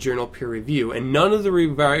undergone journal peer review, and none of the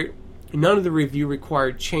review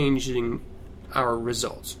required changing our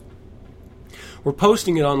results. We're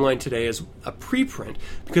posting it online today as a preprint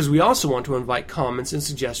because we also want to invite comments and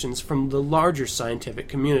suggestions from the larger scientific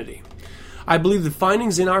community. I believe the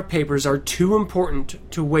findings in our papers are too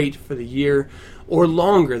important to wait for the year or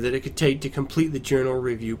longer that it could take to complete the journal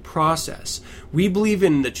review process. We believe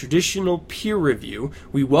in the traditional peer review.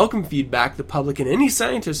 We welcome feedback, the public, and any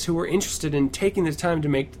scientists who are interested in taking the time to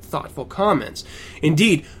make thoughtful comments.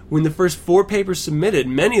 Indeed, when the first 4 papers submitted,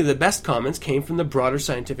 many of the best comments came from the broader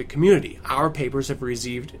scientific community. Our papers have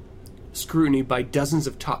received scrutiny by dozens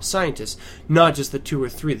of top scientists, not just the 2 or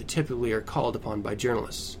 3 that typically are called upon by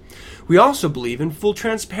journalists. We also believe in full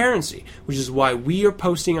transparency, which is why we are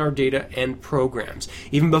posting our data and programs,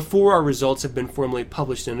 even before our results have been formally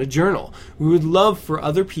published in a journal. We would love for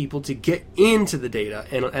other people to get into the data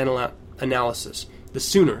and analysis. The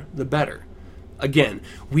sooner, the better. Again,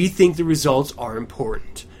 we think the results are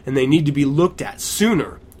important, and they need to be looked at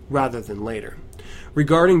sooner rather than later.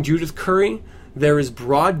 Regarding Judith Curry, there is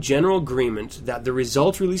broad general agreement that the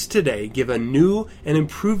results released today give a new and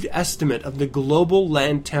improved estimate of the global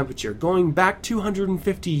land temperature going back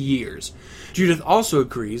 250 years. Judith also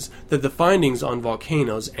agrees that the findings on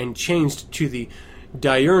volcanoes and changed to the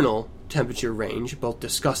diurnal temperature range, both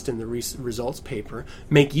discussed in the results paper,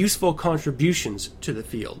 make useful contributions to the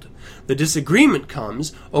field. The disagreement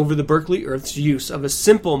comes over the Berkeley Earth's use of a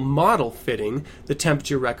simple model fitting the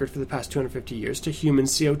temperature record for the past 250 years to human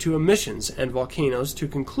CO2 emissions and volcanoes to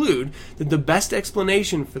conclude that the best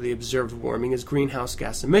explanation for the observed warming is greenhouse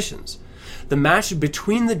gas emissions. The match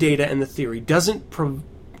between the data and the theory doesn't prove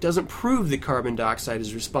that carbon dioxide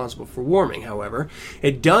is responsible for warming, however.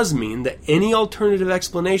 It does mean that any alternative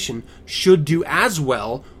explanation should do as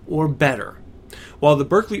well or better. While the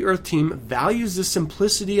Berkeley Earth team values the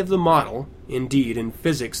simplicity of the model, indeed, in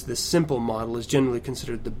physics, this simple model is generally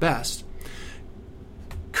considered the best,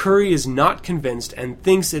 Curry is not convinced and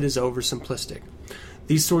thinks it is oversimplistic.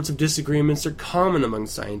 These sorts of disagreements are common among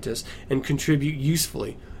scientists and contribute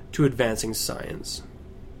usefully to advancing science.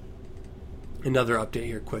 Another update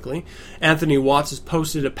here quickly. Anthony Watts has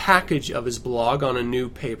posted a package of his blog on a new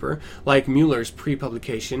paper, like Mueller's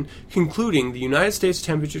pre-publication, concluding the United States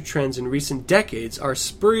temperature trends in recent decades are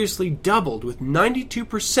spuriously doubled, with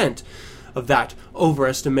 92% of that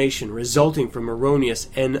overestimation resulting from erroneous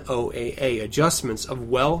NOAA adjustments of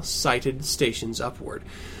well-cited stations upward.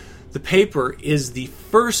 The paper is the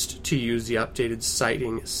first to use the updated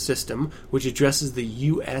citing system, which addresses the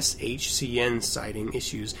USHCN citing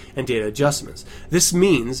issues and data adjustments. This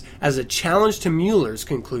means, as a challenge to Mueller's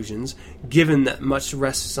conclusions, given that much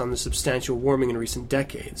rests on the substantial warming in recent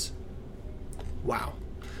decades. Wow.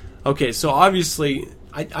 Okay, so obviously,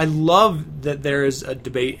 I love that there is a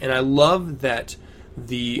debate, and I love that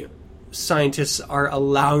the scientists are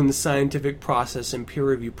allowing the scientific process and peer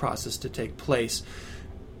review process to take place.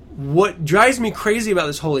 What drives me crazy about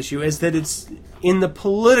this whole issue is that it's in the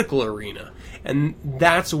political arena, and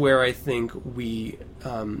that's where I think we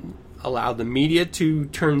allow the media to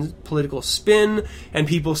turn political spin, and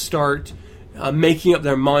people start making up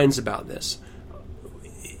their minds about this.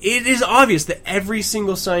 It is obvious that every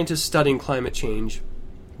single scientist studying climate change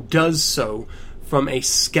does so from a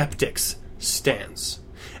skeptic's stance.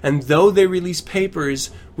 And though they release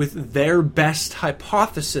papers with their best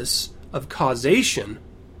hypothesis of causation,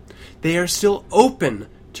 they are still open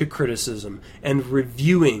to criticism and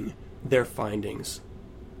reviewing their findings.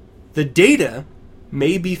 The data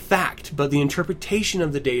may be fact, but the interpretation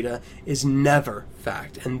of the data is never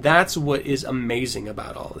fact. And that's what is amazing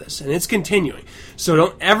about all this. And it's continuing. So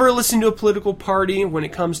don't ever listen to a political party when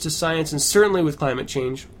it comes to science, and certainly with climate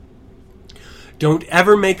change. Don't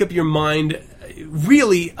ever make up your mind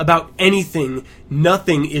really about anything.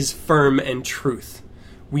 Nothing is firm and truth.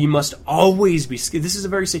 We must always be... This is a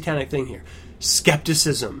very satanic thing here.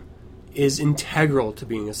 Skepticism is integral to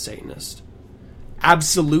being a Satanist.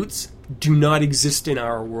 Absolutes do not exist in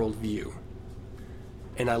our worldview.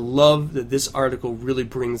 And I love that this article really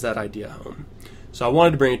brings that idea home. So I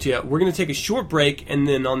wanted to bring it to you. We're going to take a short break, and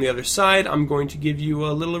then on the other side, I'm going to give you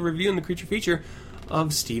a little review in the Creature Feature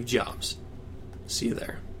of Steve Jobs. See you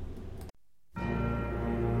there.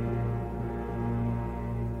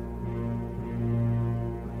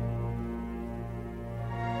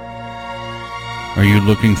 Are you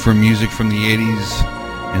looking for music from the 80s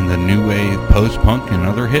and the new wave, post-punk, and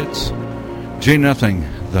other hits? Jay Nothing,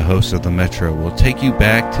 the host of The Metro, will take you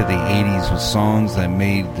back to the 80s with songs that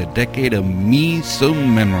made the decade of me so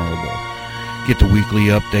memorable. Get the weekly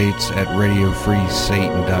updates at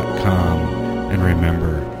RadioFreeSatan.com. And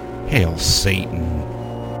remember, hail Satan.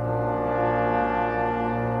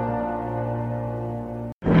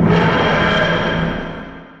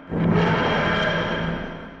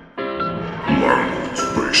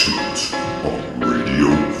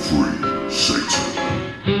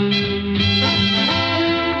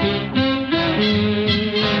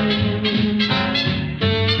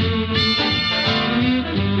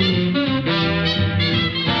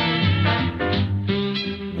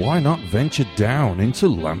 Why not venture down into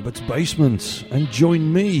Lambert's Basement and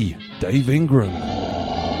join me, Dave Ingram,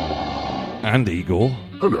 and Igor,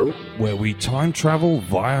 hello, where we time travel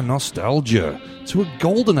via nostalgia to a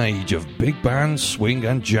golden age of big band, swing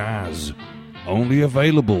and jazz, only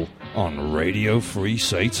available on Radio Free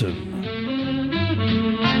Satan.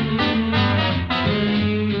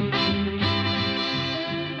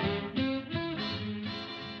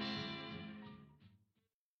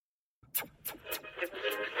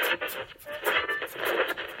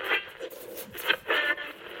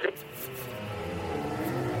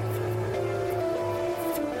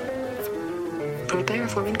 Prepare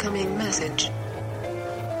for incoming message.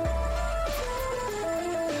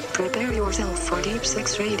 Prepare yourself for Deep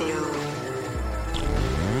Six Radio.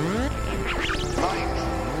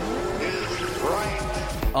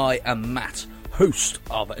 I am Matt, host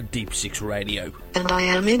of Deep Six Radio. And I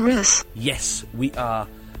am Inris. Yes, we are.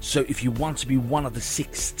 So if you want to be one of the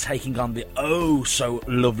 6 taking on the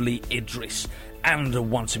oh-so-lovely Idris, and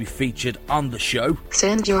want to be featured on the show,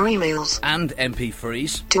 send your emails and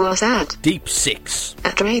MP3s to us at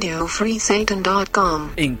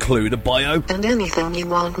deep6@radiofreesatan.com. Include a bio and anything you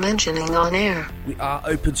want mentioning on air. We are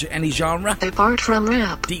open to any genre apart from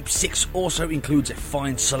rap. Deep Six also includes a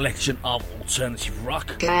fine selection of alternative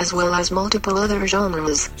rock, as well as multiple other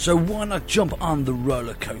genres. So why not jump on the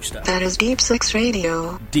roller coaster? That is Deep Six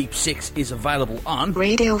Radio. Deep Six is available on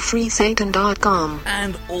radiofreesatan.com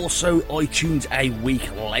and also iTunes a week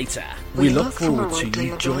later. We look forward to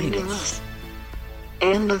you joining us.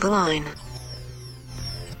 End of the line.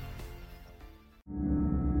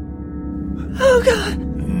 Oh God!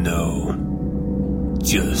 No,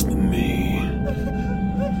 just me.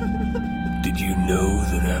 Did you know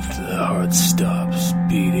that after the heart stops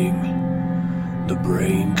beating, the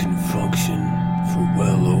brain can function for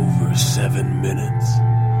well over 7 minutes?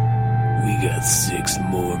 We got 6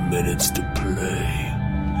 more minutes to play.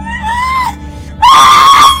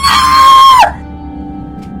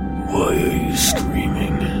 Why are you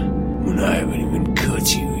screaming when I haven't even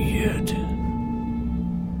cut you yet?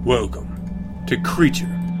 Welcome to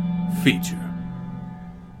Creature Feature.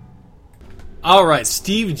 Alright,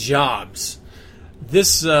 Steve Jobs.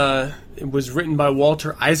 This was written by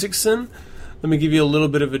Walter Isaacson. Let me give you a little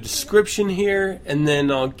bit of a description here, and then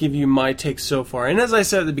I'll give you my take so far. And as I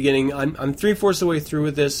said at the beginning, I'm 3/4 of the way through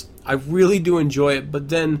with this. I really do enjoy it, but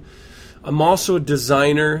then I'm also a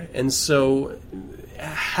designer, and so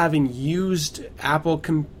having used Apple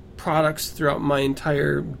products throughout my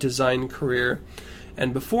entire design career,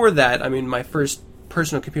 and before that, I mean, my first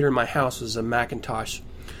personal computer in my house was a Macintosh.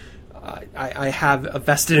 I have a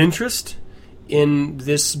vested interest in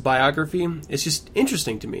this biography. It's just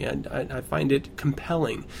interesting to me, and I find it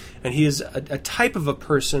compelling. And he is a type of a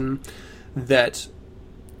person that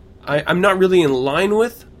I'm not really in line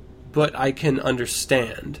with, but I can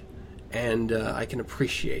understand, and I can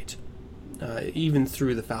appreciate, even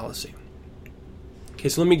through the fallacy. Okay,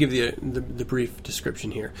 so let me give you the brief description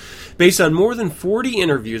here. Based on more than 40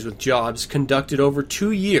 interviews with Jobs conducted over 2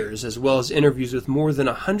 years, as well as interviews with more than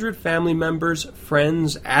 100 family members,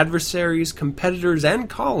 friends, adversaries, competitors, and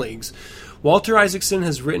colleagues, Walter Isaacson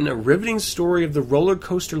has written a riveting story of the roller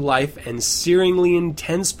coaster life and searingly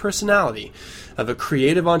intense personality of a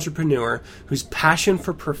creative entrepreneur whose passion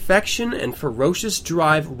for perfection and ferocious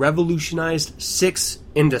drive revolutionized 6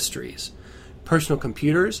 industries: personal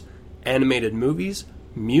computers, animated movies,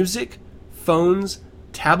 music, phones,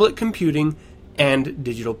 tablet computing, and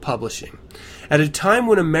digital publishing. At a time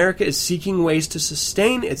when America is seeking ways to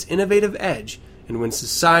sustain its innovative edge, and when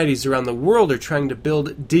societies around the world are trying to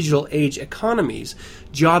build digital age economies,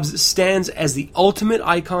 Jobs stands as the ultimate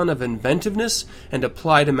icon of inventiveness and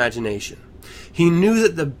applied imagination. He knew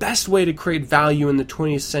that the best way to create value in the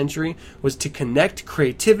 20th century was to connect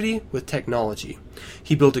creativity with technology.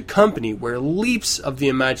 He built a company where leaps of the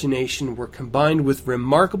imagination were combined with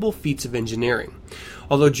remarkable feats of engineering.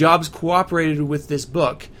 Although Jobs cooperated with this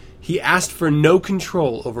book, he asked for no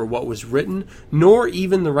control over what was written, nor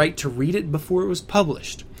even the right to read it before it was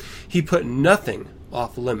published. He put nothing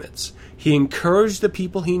off limits. He encouraged the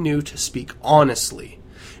people he knew to speak honestly.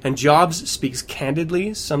 And Jobs speaks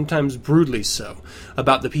candidly, sometimes brutally so,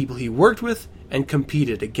 about the people he worked with and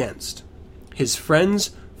competed against. His friends,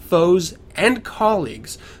 foes, and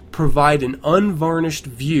colleagues provide an unvarnished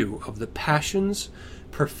view of the passions,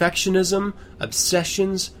 perfectionism,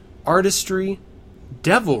 obsessions, artistry,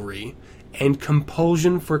 devilry, and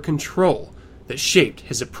compulsion for control that shaped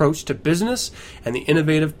his approach to business and the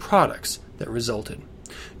innovative products that resulted.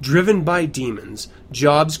 Driven by demons,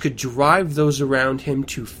 Jobs could drive those around him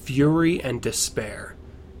to fury and despair.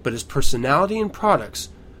 But his personality and products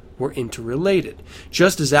were interrelated,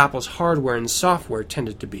 just as Apple's hardware and software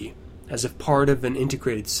tended to be, as if part of an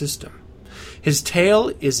integrated system. His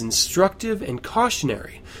tale is instructive and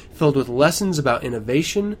cautionary, filled with lessons about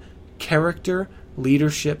innovation, character,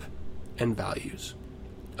 leadership, and values.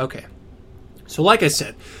 Okay, so like I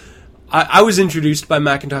said, I was introduced by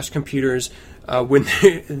Macintosh computers when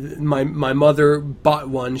my mother bought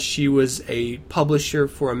one. She was a publisher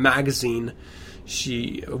for a magazine.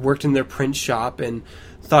 She worked in their print shop and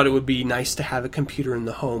thought it would be nice to have a computer in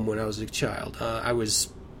the home when I was a child. I was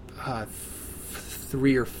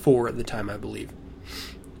 3 or 4 at the time, I believe.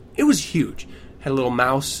 It was huge. Had a little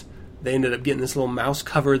mouse. They ended up getting this little mouse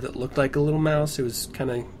cover that looked like a little mouse. It was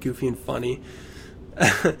kind of goofy and funny.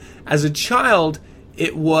 as a child,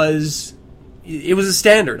 it was a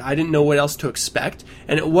standard. I didn't know what else to expect,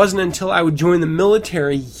 and it wasn't until I would join the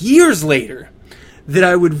military years later that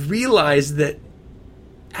I would realize that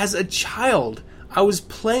as a child, I was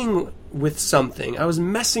playing with something. I was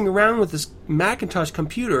messing around with this Macintosh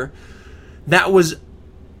computer that was,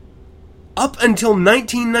 up until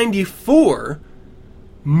 1994,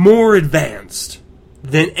 more advanced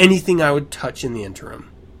than anything I would touch in the interim.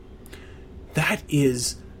 That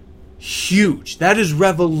is huge. That is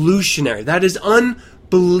revolutionary. That is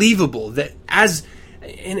unbelievable. That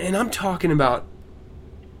and I'm talking about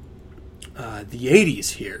the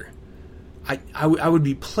 80s here. I would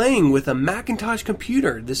be playing with a Macintosh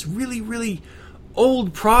computer, this really, really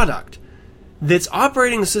old product, that's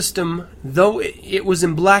operating system, though it was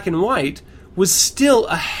in black and white, was still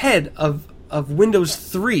ahead of Windows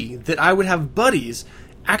 3 that I would have buddies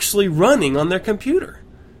actually running on their computer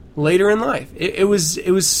later in life. It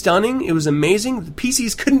was stunning. It was amazing. The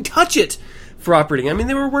PCs couldn't touch it for operating. I mean,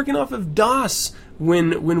 they were working off of DOS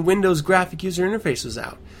when Windows Graphic User Interface was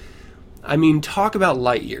out. I mean, talk about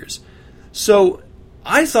light years. So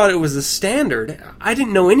I thought it was the standard. I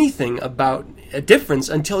didn't know anything about a difference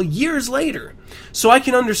until years later. So I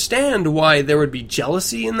can understand why there would be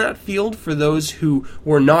jealousy in that field for those who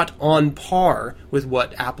were not on par with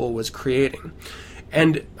what Apple was creating.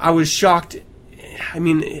 And I was shocked. I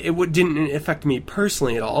mean, it didn't affect me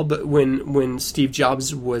personally at all, but when Steve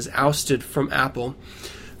Jobs was ousted from Apple,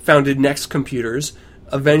 founded Next Computers,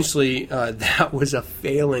 eventually that was a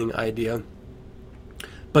failing idea.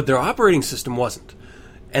 But their operating system wasn't.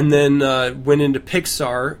 And then went into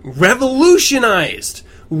Pixar, revolutionized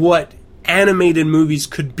what animated movies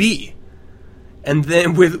could be. And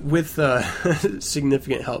then with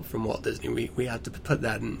significant help from Walt Disney, we had to put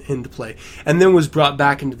that into play. And then was brought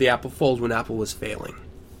back into the Apple fold when Apple was failing.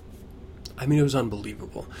 I mean, it was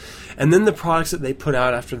unbelievable. And then the products that they put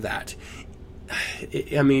out after that.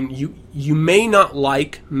 I mean, you may not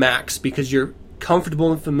like Macs because you're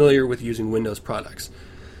comfortable and familiar with using Windows products.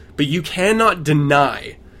 But you cannot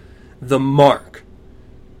deny the mark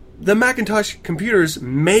the Macintosh computers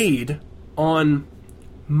made on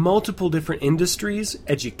multiple different industries,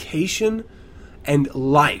 education, and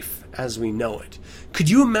life as we know it. Could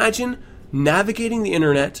you imagine navigating the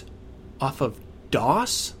internet off of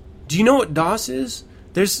DOS? Do you know what DOS is?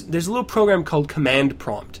 There's a little program called Command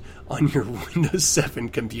Prompt on your Windows 7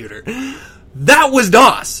 computer. That was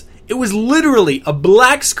DOS. It was literally a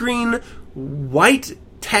black screen, white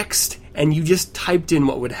text, and you just typed in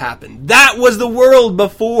what would happen. That was the world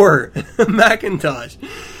before Macintosh.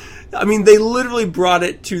 I mean, they literally brought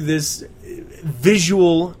it to this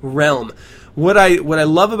visual realm. What I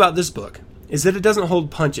love about this book is that it doesn't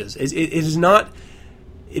hold punches. It is not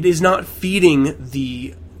feeding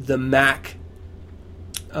the Mac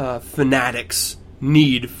fanatics'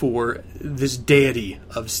 need for this deity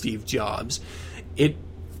of Steve Jobs. It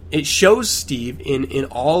shows Steve in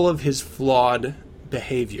all of his flawed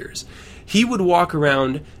behaviors. He would walk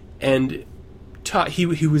around and he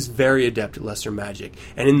was very adept at lesser magic.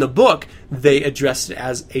 And in the book, they addressed it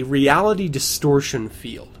as a reality distortion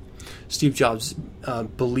field. Steve Jobs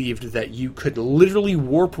believed that you could literally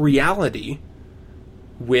warp reality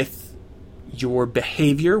with your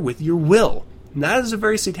behavior, with your will. And that is a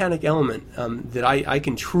very satanic element that I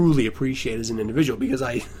can truly appreciate as an individual, because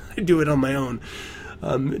I do it on my own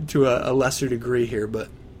to a lesser degree here. But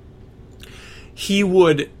he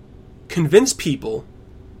would convince people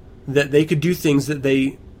that they could do things that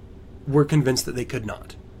they were convinced that they could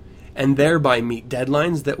not, and thereby meet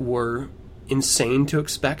deadlines that were insane to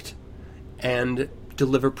expect and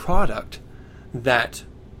deliver product that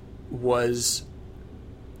was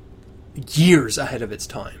years ahead of its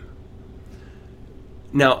time.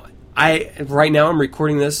 Now, right now I'm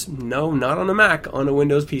recording this, no, not on a Mac, on a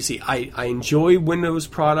Windows PC. I enjoy Windows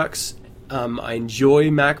products. I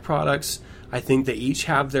enjoy Mac products. I think they each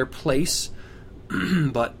have their place,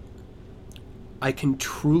 but I can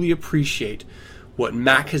truly appreciate what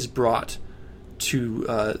Mac has brought to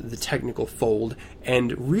the technical fold,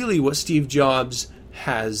 and really what Steve Jobs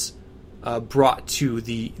has brought to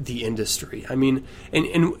the industry. I mean,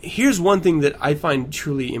 and here's one thing that I find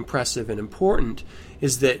truly impressive and important,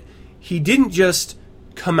 is that he didn't just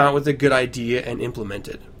come out with a good idea and implement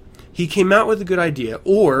it. He came out with a good idea,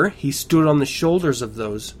 or he stood on the shoulders of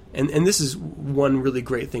those. And this is one really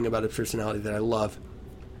great thing about his personality that I love,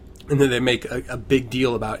 and that they make a big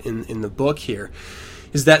deal about in the book here,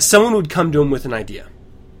 is that someone would come to him with an idea.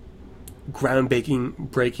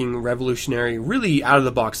 Breaking, revolutionary, really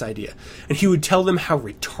out-of-the-box idea. And he would tell them how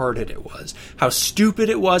retarded it was, how stupid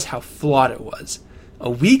it was, how flawed it was. A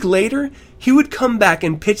week later, he would come back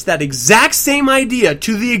and pitch that exact same idea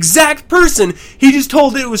to the exact person he just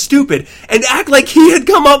told it was stupid and act like he had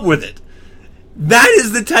come up with it. That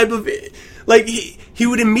is the type of... Like, he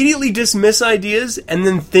would immediately dismiss ideas and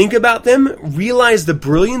then think about them, realize the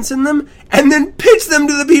brilliance in them, and then pitch them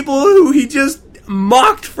to the people who he just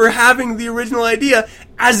mocked for having the original idea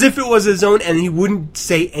as if it was his own, and he wouldn't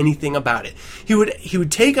say anything about it. He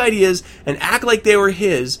would take ideas and act like they were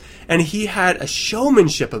his, and he had a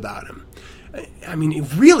showmanship about him. I mean,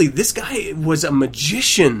 really, this guy was a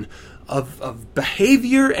magician of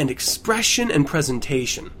behavior and expression and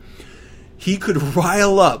presentation. He could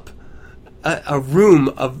rile up a room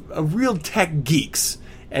of real tech geeks,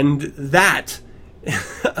 and that...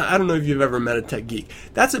 I don't know if you've ever met a tech geek.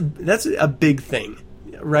 That's a big thing,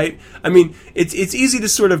 right? I mean, it's easy to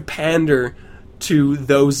sort of pander to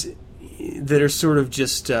those that are sort of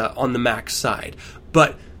just on the Mac side,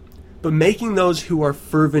 but making those who are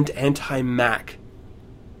fervent anti-Mac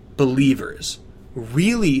believers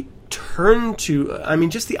really turn to, I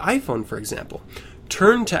mean, just the iPhone, for example,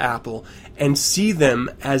 turn to Apple and see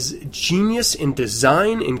them as genius in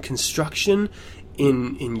design, in construction,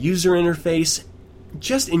 in user interface,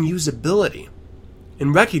 just in usability,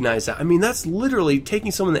 and recognize that. I mean, that's literally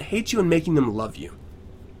taking someone that hates you and making them love you.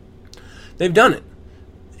 They've done it.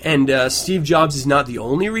 And Steve Jobs is not the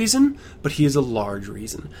only reason, but he is a large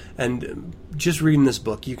reason. And just reading this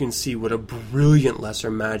book, you can see what a brilliant lesser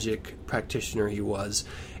magic practitioner he was.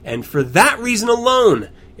 And for that reason alone,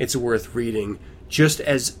 it's worth reading, just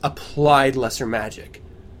as applied lesser magic,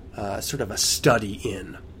 sort of a study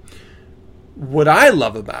in. What I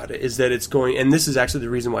love about it is that it's going, and this is actually the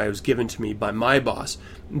reason why it was given to me by my boss,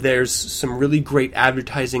 there's some really great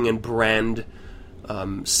advertising and brand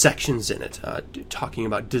sections in it, talking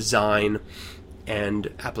about design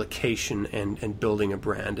and application and building a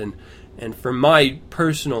brand. And for my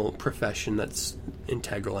personal profession, that's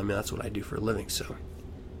integral. I mean, that's what I do for a living. So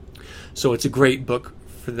it's a great book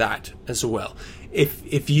for that as well.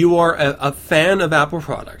 If you are a fan of Apple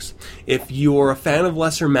products, if you are a fan of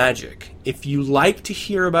lesser magic, if you like to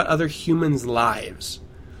hear about other humans' lives,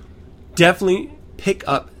 definitely pick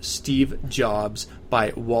up Steve Jobs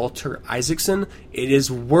by Walter Isaacson. It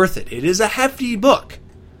is worth it. It is a hefty book,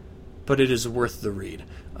 but it is worth the read.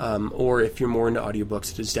 Or if you're more into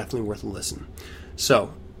audiobooks, it is definitely worth a listen.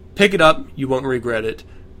 So pick it up. You won't regret it.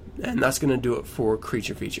 And that's going to do it for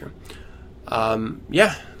Creature Feature.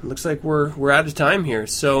 Yeah, looks like we're out of time here,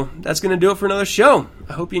 so that's going to do it for another show.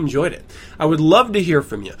 I hope you enjoyed it. I would love to hear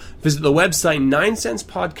from you. Visit the website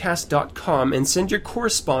 9centspodcast.com and send your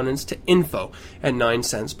correspondence to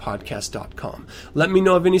info@9centspodcast.com. Let me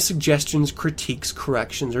know of any suggestions, critiques,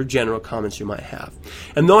 corrections, or general comments you might have.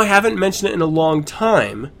 And though I haven't mentioned it in a long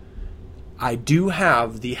time, I do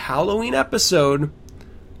have the Halloween episode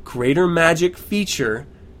Greater Magic feature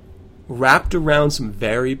wrapped around some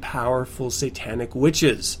very powerful satanic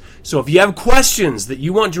witches. So if you have questions that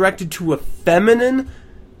you want directed to a feminine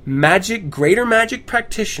magic, greater magic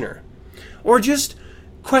practitioner, or just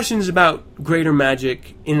questions about greater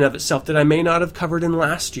magic in and of itself that I may not have covered in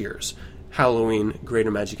last year's Halloween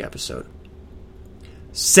Greater Magic episode,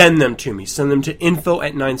 send them to me. Send them to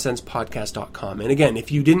info@9centspodcast.com. And again,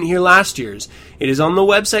 if you didn't hear last year's, it is on the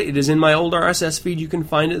website. It is in my old RSS feed. You can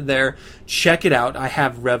find it there. Check it out. I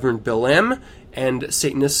have Reverend Bill M. and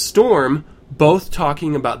Satanist Storm both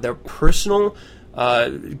talking about their personal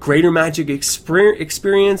greater magic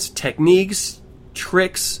experience, techniques,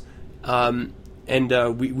 tricks, and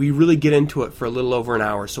we really get into it for a little over an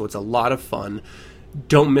hour, so it's a lot of fun.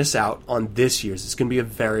 Don't miss out on this year's. It's going to be a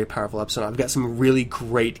very powerful episode. I've got some really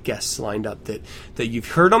great guests lined up that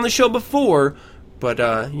you've heard on the show before, but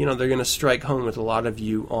they're going to strike home with a lot of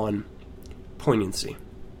you on poignancy.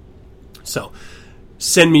 So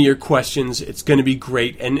send me your questions. It's going to be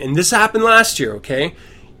great. And this happened last year, okay?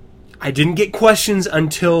 I didn't get questions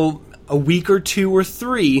until a week or two or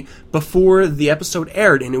three before the episode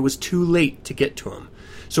aired, and it was too late to get to them.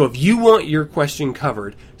 So if you want your question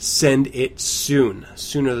covered, send it soon.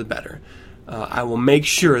 Sooner the better. I will make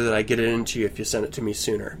sure that I get it into you if you send it to me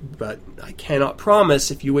sooner. But I cannot promise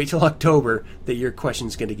if you wait till October that your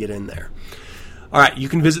question's going to get in there. All right, you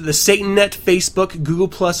can visit the SatanNet Facebook, Google+,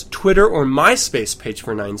 Twitter, or MySpace page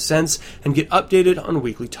for 9 cents and get updated on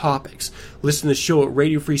weekly topics. Listen to the show at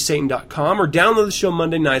RadioFreeSatan.com or download the show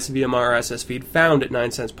Monday nights via my RSS feed found at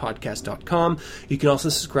 9centspodcast.com. You can also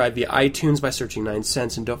subscribe via iTunes by searching 9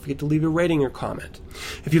 cents, and don't forget to leave a rating or comment.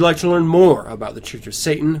 If you'd like to learn more about the Church of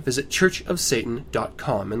Satan, visit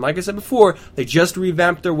churchofsatan.com. And like I said before, they just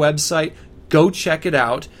revamped their website. Go check it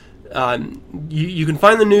out. You can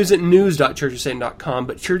find the news at news.churchofsatan.com,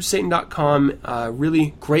 but churchofsatan.com,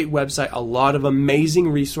 really great website, a lot of amazing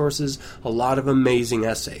resources, a lot of amazing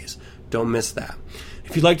essays. Don't miss that.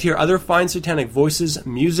 If you'd like to hear other fine satanic voices,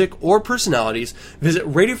 music, or personalities, visit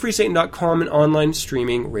RadioFreeSatan.com, an online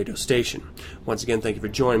streaming radio station. Once again, thank you for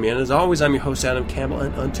joining me, and as always, I'm your host, Adam Campbell,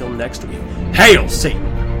 and until next week, Hail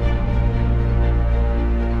Satan!